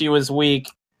like she was weak,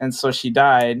 and so she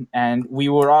died, and we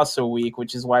were also weak,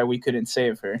 which is why we couldn't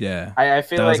save her. Yeah, I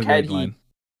feel like had he. Line.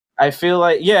 I feel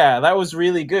like, yeah, that was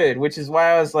really good, which is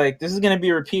why I was like, this is going to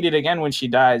be repeated again when she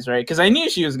dies, right? Because I knew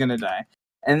she was going to die.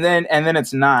 And then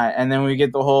it's not. And then we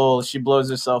get the whole, she blows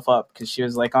herself up because she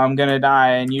was like, I'm going to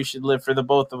die and you should live for the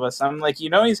both of us. I'm like,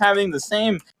 he's having the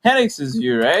same headaches as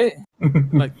you, right?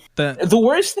 Like that. The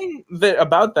worst thing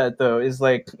about that, though, is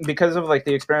like, because of like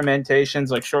the experimentations,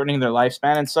 like shortening their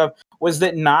lifespan and stuff, was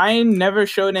that 9 never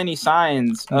showed any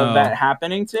signs of that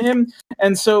happening to him.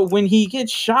 And so when he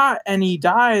gets shot and he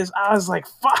dies, I was like,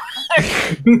 fuck.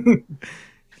 I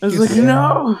was like,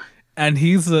 no. And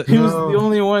he was the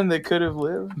only one that could have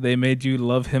lived. They made you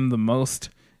love him the most,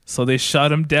 so they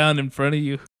shot him down in front of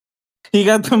you. He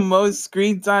got the most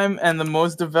screen time and the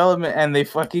most development, and they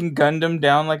fucking gunned him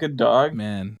down like a dog.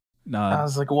 Man, I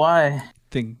was like, why?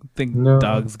 Think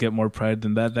dogs get more pride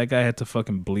than that? That guy had to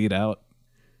fucking bleed out.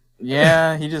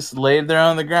 Yeah, he just laid there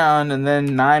on the ground, and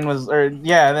then 9 was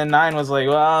like,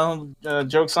 well,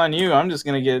 joke's on you. I'm just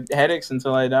gonna get headaches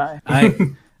until I die.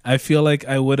 I feel like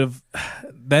I would have.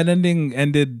 That ending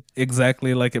ended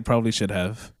exactly like it probably should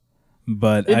have.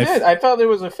 But it did. I felt it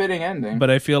was a fitting ending. But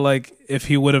I feel like if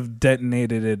he would have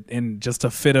detonated it in just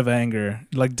a fit of anger,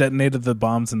 like detonated the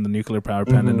bombs in the nuclear power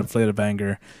plant in a fit of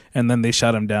anger, and then they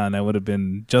shot him down, I would have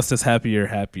been just as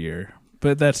happier.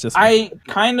 But that's just I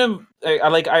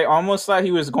almost thought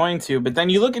he was going to, but then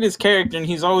you look at his character, and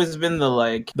he's always been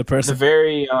the person, the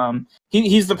very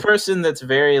he's the person that's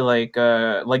very like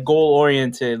goal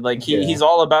oriented, like he's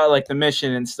all about like the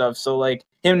mission and stuff. So like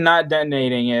him not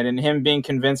detonating it and him being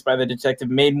convinced by the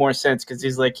detective made more sense because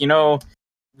he's like,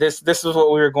 this is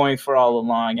what we were going for all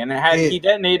along, and had he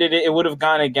detonated it, it would have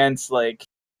gone against like.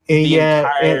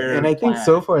 And I think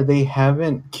so far they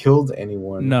haven't killed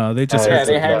anyone. No, they just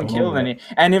they haven't killed any.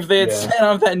 And if they had set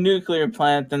off that nuclear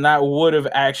plant, then that would have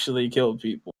actually killed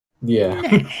people. Yeah.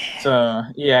 So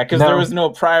because there was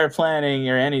no prior planning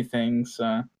or anything.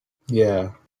 So yeah.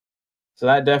 So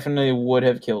that definitely would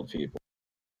have killed people.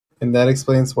 And that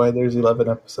explains why there's 11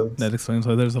 episodes. That explains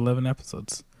why there's 11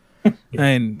 episodes.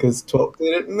 And because 12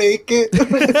 didn't make it.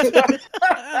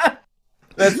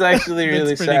 That's actually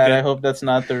really sad. Good. I hope that's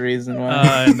not the reason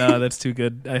why. No, that's too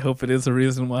good. I hope it is the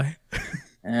reason why.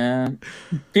 And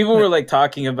people were like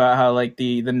talking about how like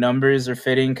the numbers are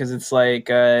fitting because it's like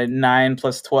 9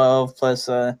 plus 12 plus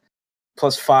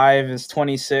 5 is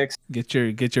 26. Get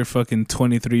your fucking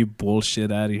 23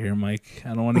 bullshit out of here, Mike.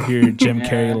 I don't want to hear your Jim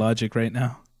Carrey logic right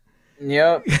now.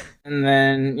 Yep. And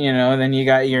then, then you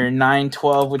got your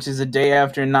 9/12, which is a day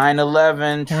after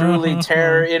 9/11, truly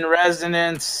terror in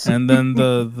resonance. And then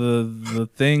the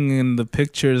thing in the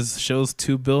pictures shows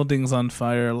 2 buildings on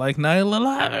fire, like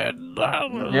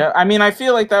 9/11. Yeah, I mean, I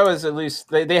feel like that was at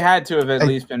least they had to have at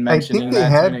least been mentioning that.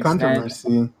 I think they had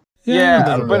controversy.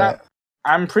 Yeah, but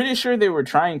I'm pretty sure they were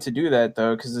trying to do that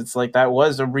though, because it's like that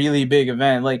was a really big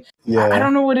event. Like, I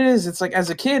don't know what it is. It's like as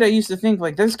a kid, I used to think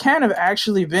like this can't have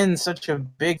actually been such a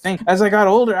big thing. As I got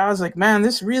older, I was like, man,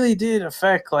 this really did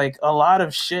affect like a lot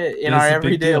of shit in our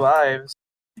everyday lives.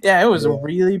 Yeah, it was a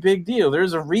really big deal.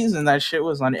 There's a reason that shit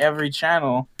was on every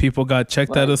channel. People got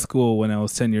checked out of school when I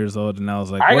was 10 years old, and I was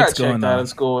like, what's going on? I got checked out of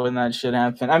school when that shit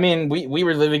happened. I mean, we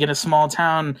were living in a small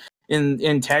town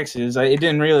in Texas. It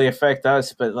didn't really affect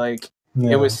us, but like.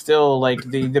 Yeah. It was still like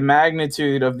the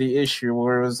magnitude of the issue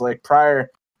where it was like prior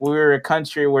we were a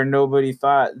country where nobody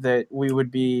thought that we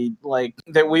would be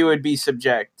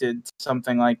subjected to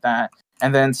something like that.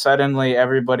 And then suddenly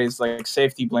everybody's like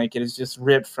safety blanket is just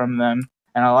ripped from them.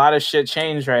 And a lot of shit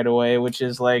changed right away, which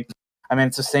is like, I mean,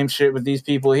 it's the same shit with these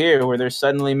people here where they're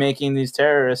suddenly making these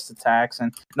terrorist attacks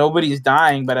and nobody's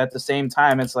dying. But at the same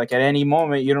time, it's like at any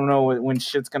moment, you don't know when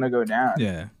shit's going to go down.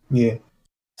 Yeah. Yeah.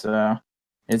 So...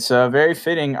 It's very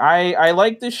fitting. I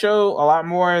like the show a lot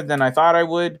more than I thought I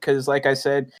would because, like I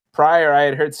said prior, I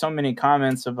had heard so many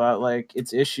comments about like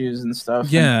its issues and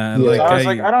stuff. Yeah, and, so I was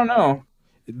like, I don't know.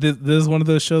 This is one of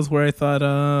those shows where I thought,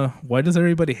 why does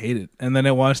everybody hate it? And then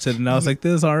I watched it and I was like,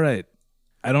 this is all right.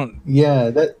 I don't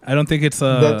think it's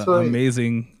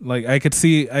amazing. Like I could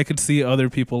see other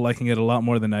people liking it a lot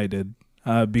more than I did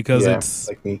because it's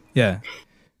like me. Yeah.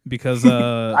 because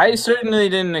I certainly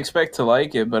didn't expect to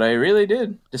like it, but I really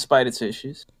did, despite its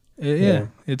issues.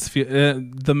 It's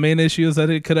the main issue is that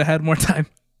it could have had more time.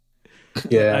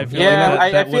 Yeah, I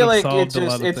feel like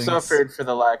it suffered for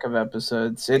the lack of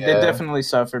episodes. It definitely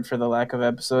suffered for the lack of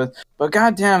episodes. But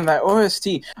goddamn, that OST!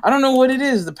 I don't know what it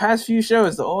is. The past few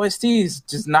shows, the OST is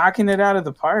just knocking it out of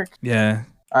the park. Yeah.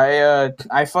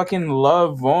 I fucking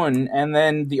love Vaughn, and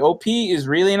then the OP is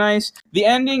really nice. The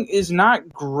ending is not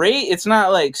great. It's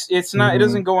not like it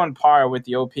doesn't go on par with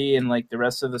the OP and like the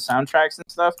rest of the soundtracks and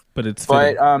stuff. But it's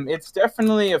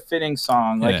definitely a fitting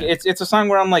song. Like it's a song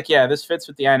where I'm like, yeah, this fits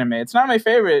with the anime. It's not my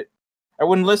favorite. I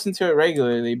wouldn't listen to it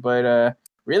regularly, but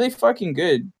really fucking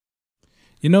good.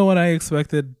 You know what I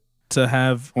expected to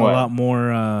have a lot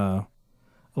more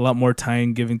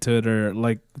time giving to it, or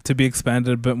like to be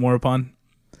expanded a bit more upon.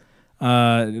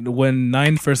 When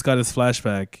 9 first got his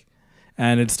flashback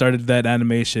and it started that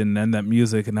animation and that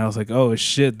music, and I was like, oh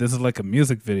shit, this is like a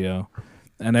music video,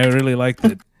 and I really liked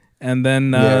it. And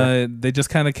then they just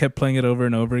kind of kept playing it over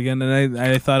and over again, and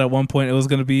I thought at one point it was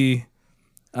going to be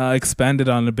expanded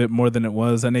on a bit more than it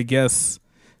was, and I guess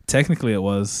technically it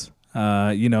was,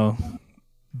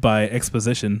 by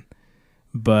exposition,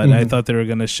 but I thought they were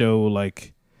going to show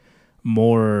like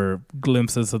more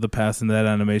glimpses of the past in that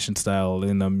animation style,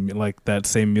 in like that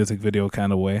same music video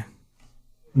kind of way.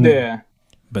 Yeah,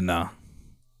 but nah.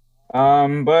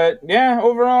 But yeah,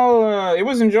 overall, it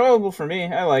was enjoyable for me.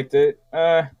 I liked it.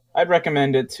 I'd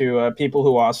recommend it to people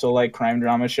who also like crime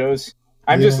drama shows.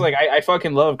 I'm just like, I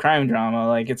fucking love crime drama.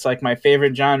 Like, it's like my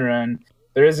favorite genre, and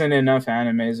there isn't enough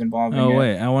animes involving it. Oh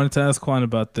wait, I wanted to ask Juan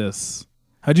about this.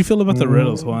 How'd you feel about the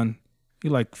riddles, Juan? You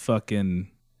like fucking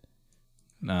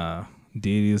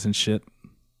deities and shit.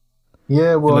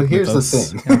 Yeah, well, here's the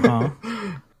thing.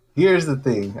 Here's the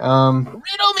thing.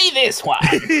 Riddle me this one.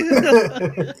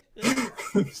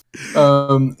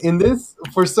 In this,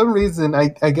 for some reason,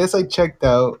 I guess I checked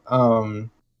out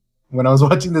when I was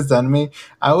watching this anime.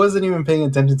 I wasn't even paying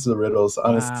attention to the riddles,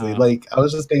 honestly. Wow. Like, I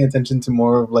was just paying attention to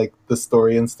more of like the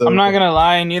story and stuff. I'm not gonna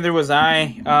lie, neither was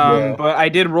I. But I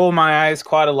did roll my eyes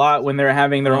quite a lot when they're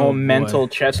having their own mental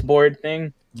chessboard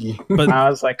thing. Yeah. But I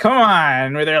was like, come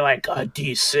on, where they're like,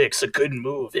 D6, a good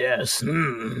move, yes.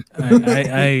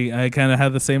 I kind of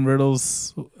have the same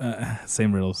riddles.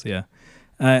 Yeah.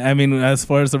 I mean, as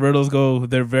far as the riddles go,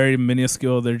 they're very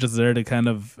minuscule. They're just there to kind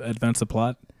of advance the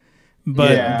plot.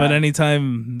 But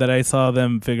anytime that I saw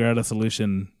them figure out a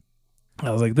solution,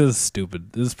 I was like, this is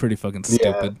stupid. This is pretty fucking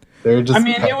stupid. They're just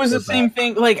it was the same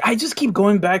thing. Like, I just keep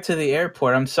going back to the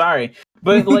airport. I'm sorry.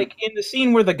 But, like, in the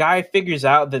scene where the guy figures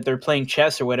out that they're playing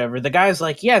chess or whatever, the guy's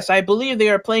like, yes, I believe they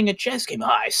are playing a chess game.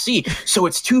 I see. So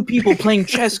it's two people playing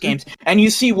chess games. And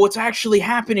you see what's actually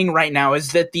happening right now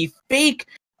is that the fake,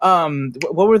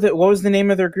 what was the name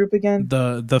of their group again?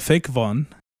 The fake Vaughn.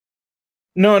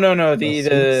 No.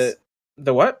 The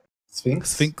what?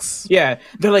 Sphinx. Yeah,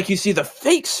 they're like, you see, the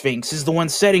fake Sphinx is the one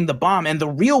setting the bomb, and the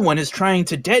real one is trying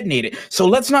to detonate it. So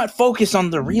let's not focus on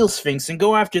the real Sphinx and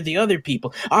go after the other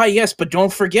people. Ah, yes, but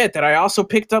don't forget that I also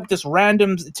picked up this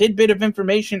random tidbit of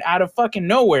information out of fucking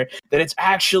nowhere that it's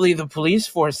actually the police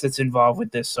force that's involved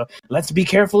with this. So let's be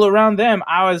careful around them.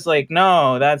 I was like,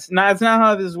 no, that's not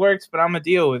how this works, but I'm gonna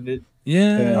deal with it.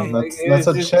 Yeah, that's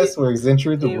how chess works. Didn't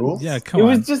you read the rules? Yeah, come on.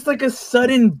 It was just like a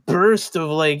sudden burst of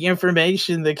like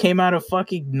information that came out of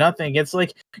fucking nothing. It's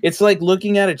like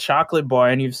looking at a chocolate bar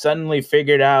and you've suddenly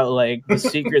figured out like the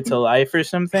secret to life or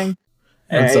something.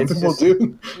 And some people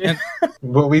do.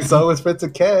 What we saw with Fritz a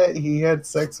Cat, he had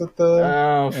sex with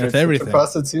everything, a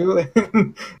prostitute,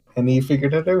 and he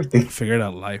figured out everything. Figured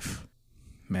out life,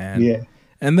 man. Yeah.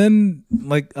 And then,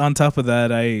 like, on top of that,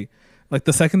 like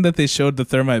the second that they showed the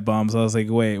thermite bombs, I was like,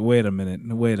 wait a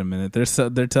minute.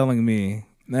 They're telling me,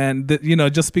 and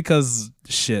just because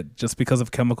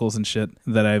of chemicals and shit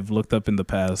that I've looked up in the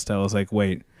past, I was like,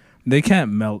 wait, they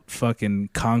can't melt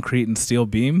fucking concrete and steel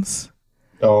beams.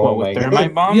 Oh, with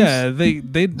thermite bombs? Yeah,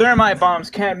 they thermite bombs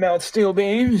can't melt steel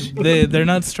beams. They're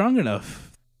not strong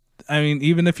enough. I mean,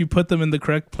 even if you put them in the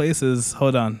correct places.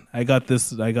 Hold on, I got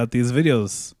these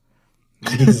videos.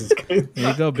 Jesus Christ.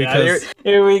 There you go. Because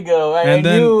here we go. I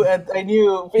knew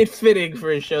it's fitting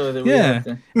for a show that we have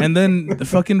to. And then the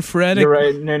fucking phreatic. You're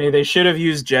right, Noni. They should have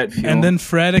used jet fuel. And then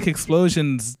phreatic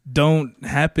explosions don't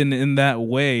happen in that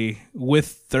way with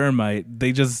thermite.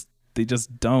 They just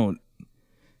don't.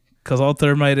 Because all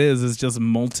thermite is just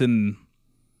molten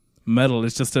metal.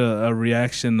 It's just a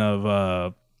reaction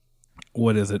of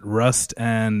rust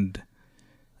and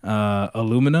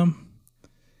aluminum,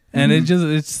 and it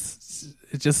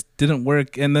just didn't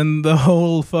work. And then the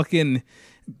whole fucking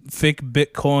fake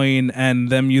Bitcoin and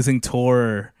them using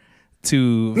Tor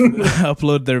to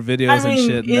upload their videos and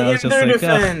shit.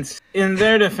 And in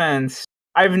their defense,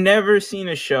 I've never seen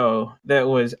a show that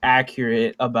was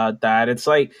accurate about that. It's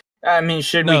like, I mean,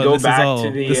 should we go back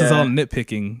to the... This is all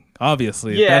nitpicking,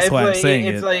 obviously. Yeah, that's why I'm saying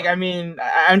it. It's like, I mean,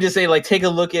 I'm just saying, like, take a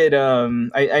look at...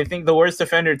 I think the worst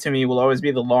offender to me will always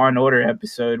be the Law and Order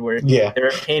episode where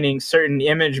they're painting certain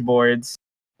image boards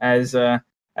as the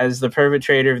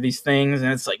perpetrator of these things,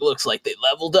 and it's like, looks like they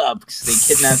leveled up because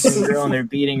they kidnapped some girl and they're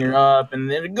beating her up, and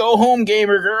then go home,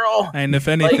 gamer girl. And if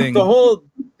anything... Like, the whole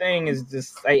thing is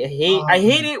just... I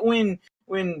hate it when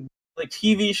like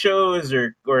TV shows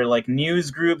or like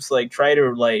news groups like try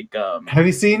to like have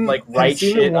you seen like write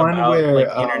shit about where, like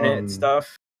internet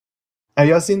stuff? Have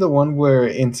y'all seen the one where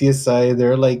in CSI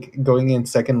they're like going in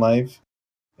Second Life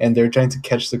and they're trying to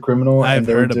catch the criminal? I've and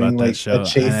they're heard doing about like that show. A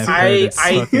chase.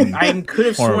 I could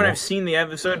have sworn I've seen the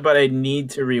episode, but I need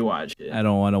to rewatch it. I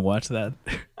don't want to watch that.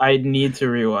 I need to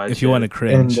rewatch it. If you want to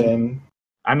cringe. And then,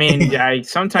 I mean,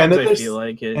 sometimes I feel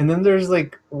like it. And then there's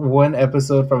like one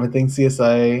episode from I think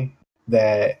CSI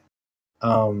that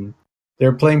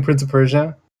they're playing Prince of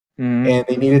Persia, and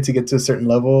they needed to get to a certain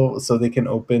level so they can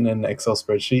open an Excel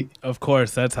spreadsheet. Of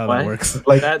course, that's how that works.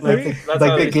 Like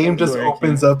the game just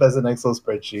opens up as an Excel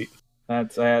spreadsheet.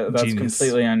 That's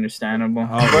completely understandable.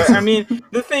 But I mean,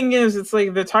 the thing is, it's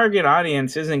like the target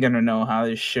audience isn't gonna know how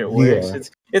this shit works. Yeah.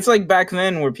 It's like back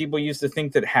then where people used to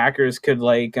think that hackers could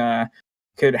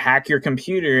hack your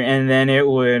computer and then it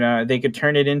would they could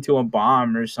turn it into a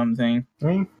bomb or something.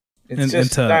 It's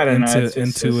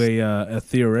into a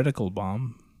theoretical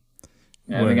bomb.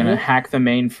 Yeah, they're gonna hack the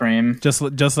mainframe.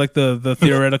 Just like the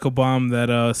theoretical bomb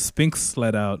that Spinks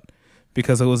let out,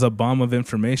 because it was a bomb of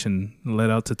information let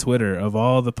out to Twitter of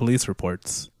all the police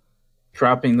reports.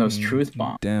 Dropping those truth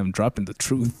bombs. Damn, dropping the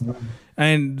truth.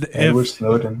 And Edward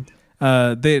Snowden.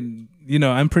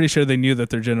 I'm pretty sure they knew that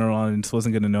their general audience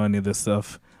wasn't going to know any of this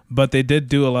stuff, but they did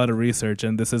do a lot of research,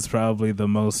 and this is probably the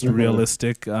most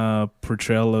realistic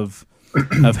portrayal of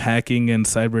hacking and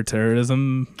cyber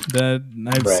terrorism that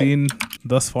I've seen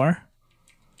thus far.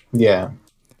 Yeah,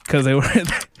 because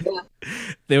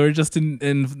they were just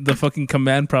in the fucking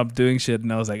command prompt doing shit,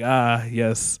 and I was like,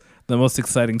 yes, the most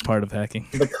exciting part of hacking,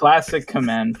 the classic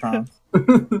command prompt.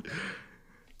 And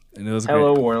it was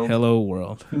Hello great. world. Hello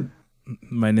world.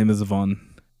 My name is Yvonne.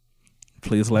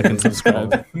 Please like and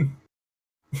subscribe.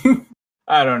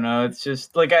 I don't know. It's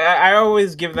just like I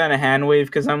always give that a hand wave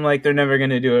because I'm like, they're never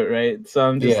gonna do it right. So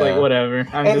I'm just like, whatever.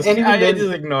 I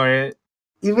just ignore it.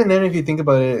 Even then, if you think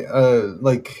about it,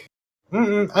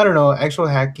 I don't know, actual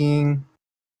hacking.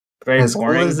 Very as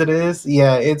boring. Cool as it is,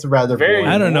 it's rather very boring.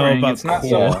 I don't know about it's not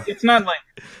cool. It's not like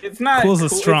it's not. Cool's a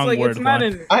strong it's like, word. It's not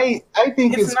I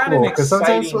think it's cool because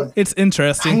sometimes it's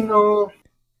interesting. I know.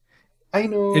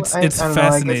 It's fascinating.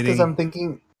 I guess because I'm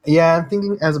thinking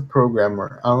as a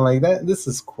programmer, I'm like that. This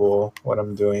is cool what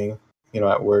I'm doing,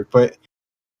 at work. But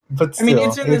still, I mean,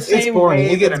 it's in the same boring.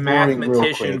 way that a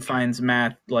mathematician finds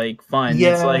math like fun.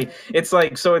 Yeah. It's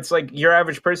like your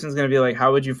average person's gonna be like,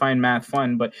 how would you find math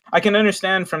fun? But I can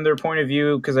understand from their point of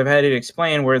view because I've had it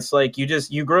explained where it's like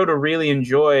you grow to really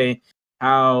enjoy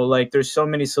how like there's so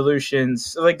many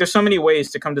solutions, like there's so many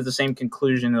ways to come to the same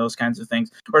conclusion, those kinds of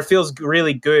things. Or it feels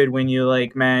really good when you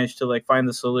like manage to like find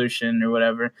the solution or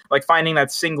whatever, like finding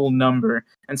that single number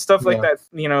and stuff like that,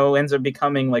 ends up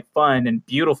becoming like fun and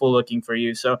beautiful looking for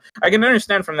you. So I can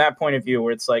understand from that point of view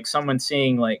where it's like someone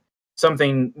seeing like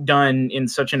something done in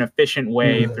such an efficient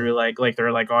way through like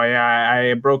they're like, oh yeah,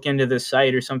 I broke into this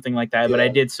site or something like that, but I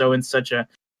did so in such a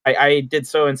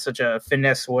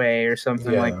finesse way or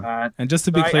something like that. And just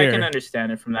to be clear, I can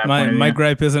understand it from that point of view. My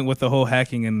gripe isn't with the whole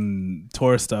hacking and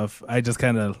Tor stuff. I just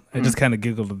kind of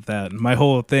giggled at that. My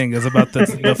whole thing is about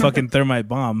the fucking thermite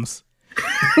bombs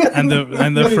and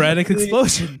the frenetic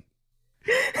explosion.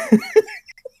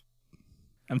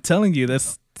 I'm telling you,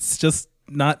 it's just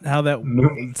not how that.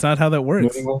 It's not how that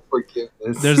works.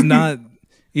 There's not,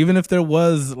 even if there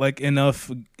was like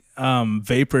enough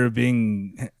vapor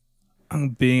being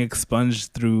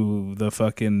expunged through the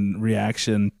fucking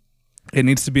reaction, it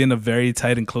needs to be in a very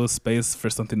tight and closed space for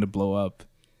something to blow up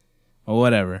or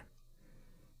whatever.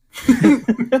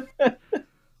 I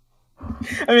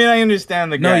mean, I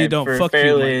understand the guy. No, you don't. Fuck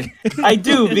you. I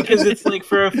do, because it's like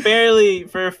for a fairly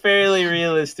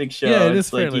realistic show. Yeah, it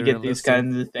is like fairly you get realistic. these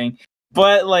kinds of things.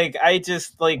 But like, I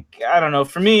just like, I don't know.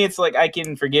 For me, it's like I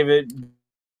can forgive it.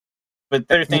 But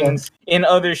there are things in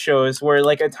other shows where,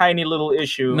 like, a tiny little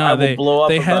issue, I will blow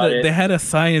up about it. They had a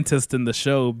scientist in the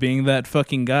show being that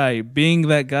fucking guy,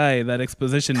 that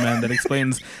exposition man that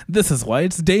explains this is why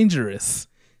it's dangerous,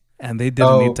 and they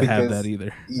didn't need to have that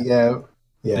either. Yeah,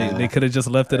 Yeah. They could have just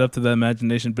left it up to the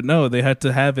imagination, but no, they had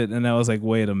to have it. And I was like,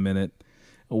 wait a minute.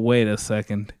 Wait a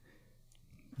second.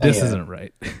 This isn't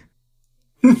right.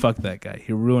 Fuck that guy.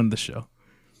 He ruined the show.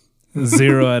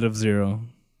 0 out of 0.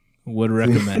 Would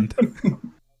recommend.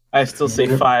 I still say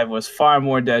 5 was far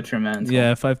more detrimental.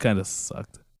 Yeah, 5 kind of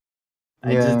sucked.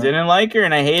 I just didn't like her,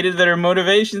 and I hated that her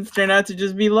motivations turned out to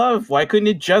just be love. Why couldn't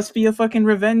it just be a fucking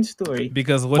revenge story?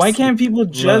 Because why can't people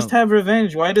just have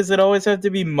revenge? Why does it always have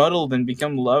to be muddled and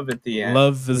become love at the end?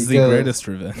 Love is the greatest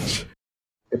revenge.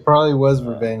 It probably was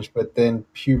revenge, but then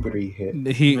puberty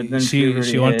hit.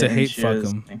 She wanted to hate fuck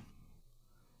him.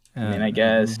 I mean, I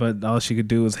guess. But all she could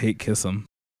do was hate kiss him.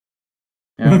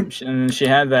 Yeah, and she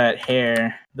had that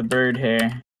hair, the bird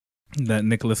hair. That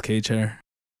Nicolas Cage hair.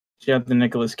 She had the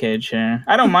Nicolas Cage hair.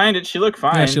 I don't mind it. She looked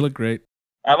fine. Yeah, she looked great.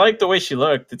 I like the way she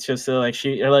looked. It's just like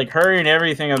her and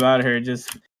everything about her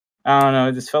just, I don't know,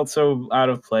 it just felt so out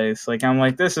of place. Like, I'm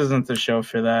like, this isn't the show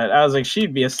for that. I was like,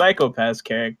 she'd be a Psycho-Pass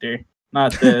character,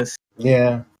 not this.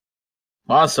 Yeah.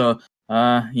 Also,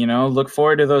 look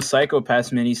forward to those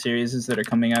Psycho-Pass miniseries that are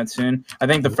coming out soon. I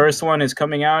think the first one is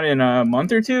coming out in a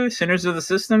month or two. Sinners of the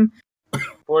System. Look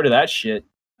forward to that shit.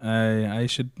 I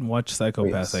should watch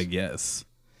Psycho-Pass, I guess.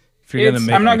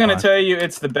 I'm not going to tell you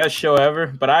it's the best show ever,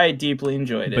 but I deeply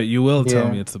enjoyed it. But you will tell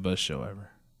me it's the best show ever.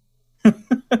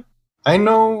 I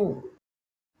know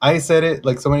I said it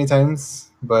like so many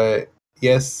times, but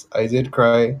yes, I did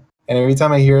cry. And every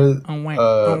time I hear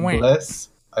Bless,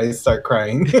 I start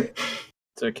crying.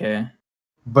 It's okay.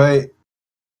 But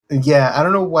yeah, I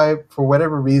don't know why, for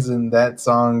whatever reason, that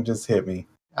song just hit me.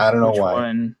 I don't know why.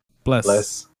 One?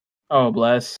 Bless. Oh,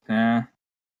 Bless. Yeah.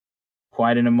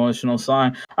 Quite an emotional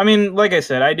song. I mean, like I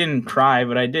said, I didn't cry,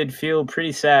 but I did feel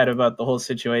pretty sad about the whole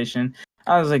situation.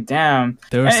 I was like, damn.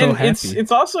 They were so happy. It's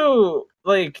also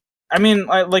like, I mean,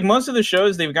 like most of the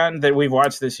shows that we've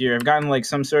watched this year have gotten like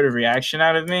some sort of reaction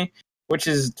out of me, which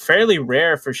is fairly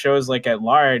rare for shows like At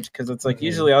Large, because it's like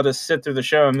usually I'll just sit through the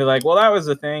show and be like, well, that was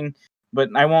the thing, but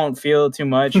I won't feel too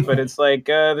much. But it's like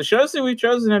the shows that we've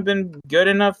chosen have been good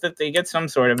enough that they get some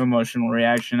sort of emotional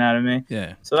reaction out of me.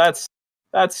 Yeah. So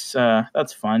that's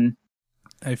fun.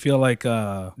 I feel like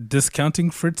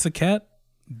discounting Fritz the Cat.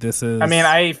 This is. I mean,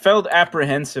 I felt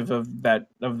apprehensive of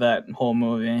that whole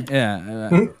movie. Yeah,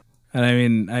 and I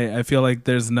mean, I feel like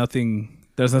there's nothing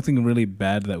really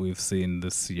bad that we've seen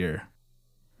this year.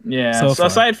 Yeah. So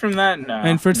aside from that, no.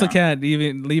 And Fritz the Cat,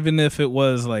 even if it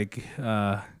was like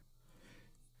or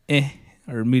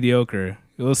mediocre,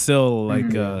 it was still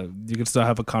like you could still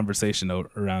have a conversation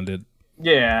around it.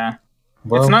 Yeah.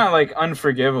 Well, it's not like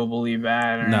unforgivably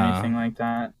bad or anything like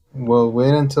that. Well,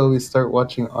 wait until we start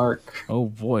watching Ark. Oh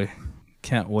boy,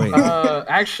 can't wait.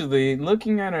 Actually,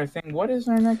 looking at our thing, what is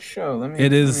our next show? Let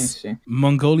me see.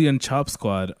 Mongolian Chop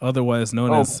Squad, otherwise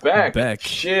known as Beck.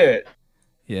 Shit.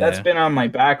 Yeah. That's been on my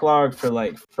backlog for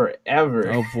like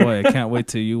forever. Oh boy, I can't wait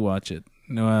till you watch it.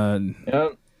 No,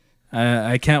 yep.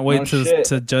 I can't wait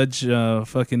to judge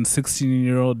fucking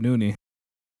 16-year-old Noonie.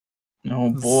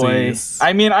 Oh boy!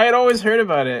 I mean, I had always heard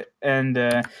about it, and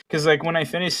because like when I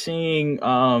finished seeing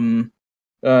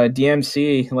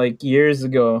DMC like years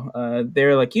ago, they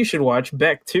were like, "You should watch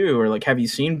Beck too," or like, "Have you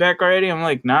seen Beck already?" I'm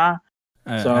like, "Nah."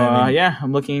 Yeah,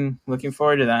 I'm looking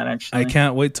forward to that. Actually, I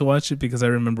can't wait to watch it because I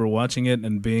remember watching it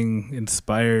and being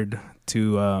inspired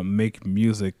to make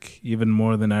music even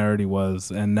more than I already was,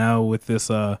 and now with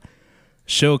this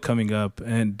show coming up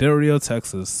in Del Rio,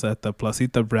 Texas, at the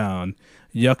Placita Brown.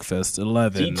 Yuckfest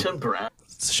 11.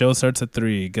 Show starts at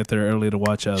 3. Get there early to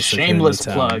watch us. Shameless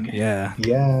plug. Yeah.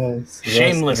 Yes.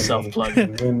 Shameless self plug.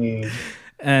 And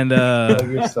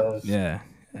plug yourself. Yeah.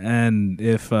 And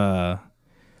if I'm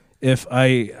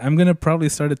gonna probably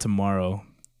start it tomorrow,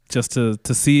 just to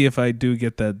see if I do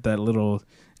get that little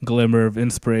glimmer of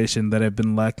inspiration that I've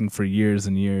been lacking for years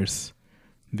and years,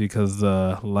 because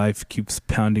life keeps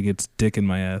pounding its dick in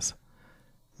my ass.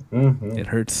 Mm-hmm. It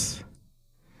hurts.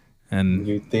 And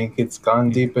you think it's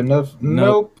gone deep enough?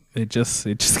 Nope. It just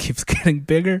keeps getting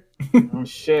bigger. Oh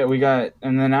shit!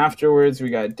 And then afterwards we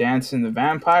got Dance in the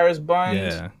Vampires Bunch.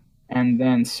 Yeah. And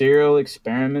then Serial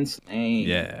Experiments Lane.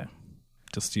 Yeah.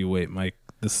 Just you wait, Mike.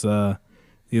 These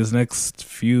next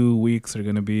few weeks are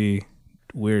gonna be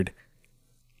weird.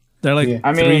 They're like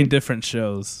 3 different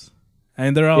shows,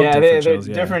 and they're all different shows.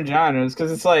 They're different genres,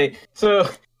 because it's like, so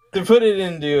to put it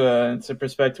into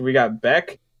perspective, we got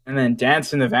Beck. And then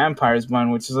Dance in the Vampires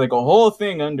Bunch, which is like a whole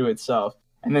thing unto itself.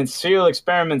 And then Serial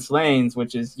Experiments Lanes,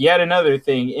 which is yet another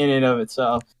thing in and of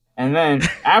itself. And then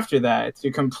after that, to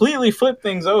completely flip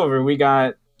things over, we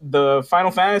got the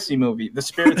Final Fantasy movie, The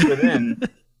Spirits Within.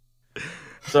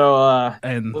 So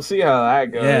and we'll see how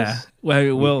that goes. Yeah,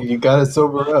 well, you gotta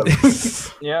sober up.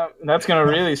 Yeah, that's gonna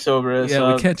really sober us up.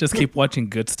 Yeah, we can't just keep watching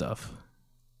good stuff.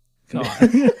 Come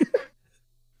on.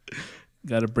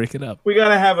 Gotta break it up. We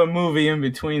gotta have a movie in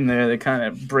between there that kind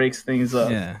of breaks things up.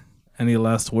 Yeah. Any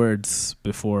last words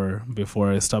before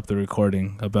I stop the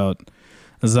recording about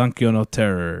Zankyo no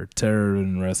Terror, Terror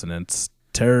in Resonance,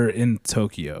 Terror in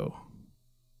Tokyo?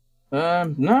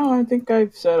 No, I think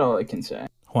I've said all I can say.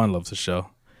 Juan loves the show.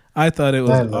 I thought it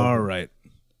was all right.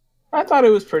 I thought it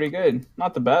was pretty good.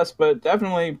 Not the best, but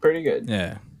definitely pretty good.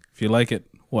 Yeah. If you like it,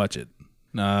 watch it.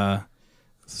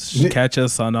 Catch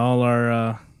us on all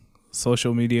our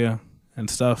social media and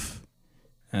stuff.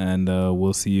 And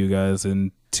we'll see you guys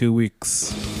in 2 weeks.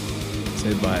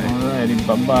 Say bye. Alrighty,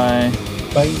 bye-bye.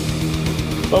 Bye.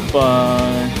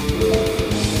 Bye-bye.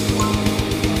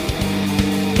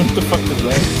 What the fuck is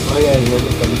that? Oh yeah, you're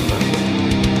the funny one.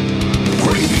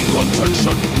 Craving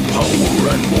attention,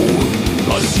 power and more,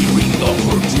 like searing the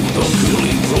hurt to the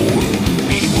killing floor.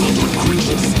 Bewildered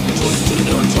creatures,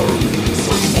 twisted and turned,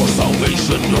 search for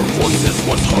salvation, your voice is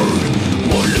what's heard.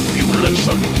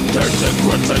 Manipulation, their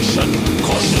degradation,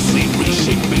 cautiously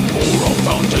reshaping moral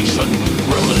foundation.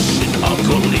 Relish in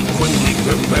ugly, quickly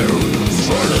prepare,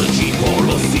 strategy,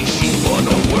 policy, sheep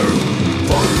unaware.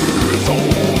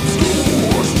 Faith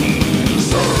obscures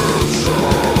deception.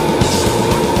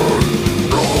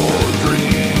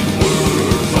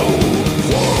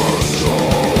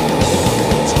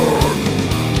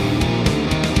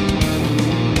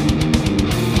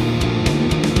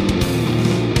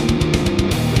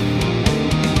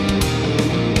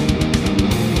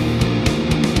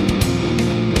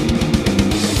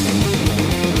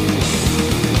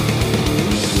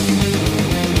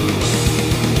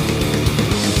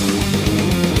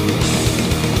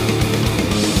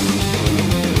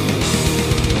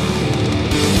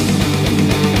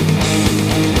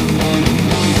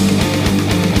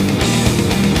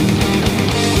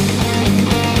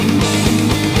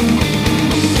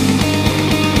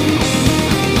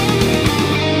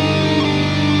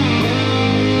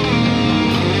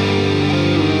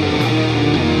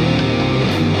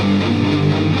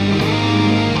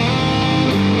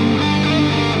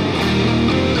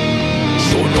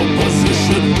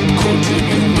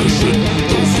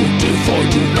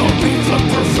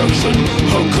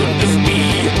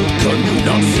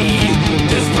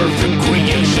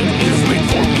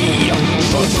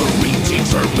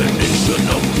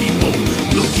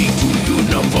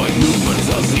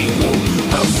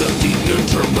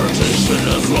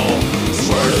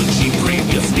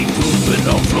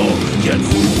 Yet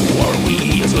who are we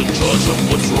to judge of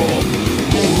what's wrong?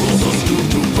 Morals are skewed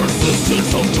through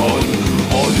persistence of time.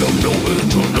 I am no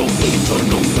angel, no saint,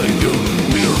 no savior,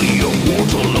 merely a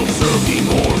mortal of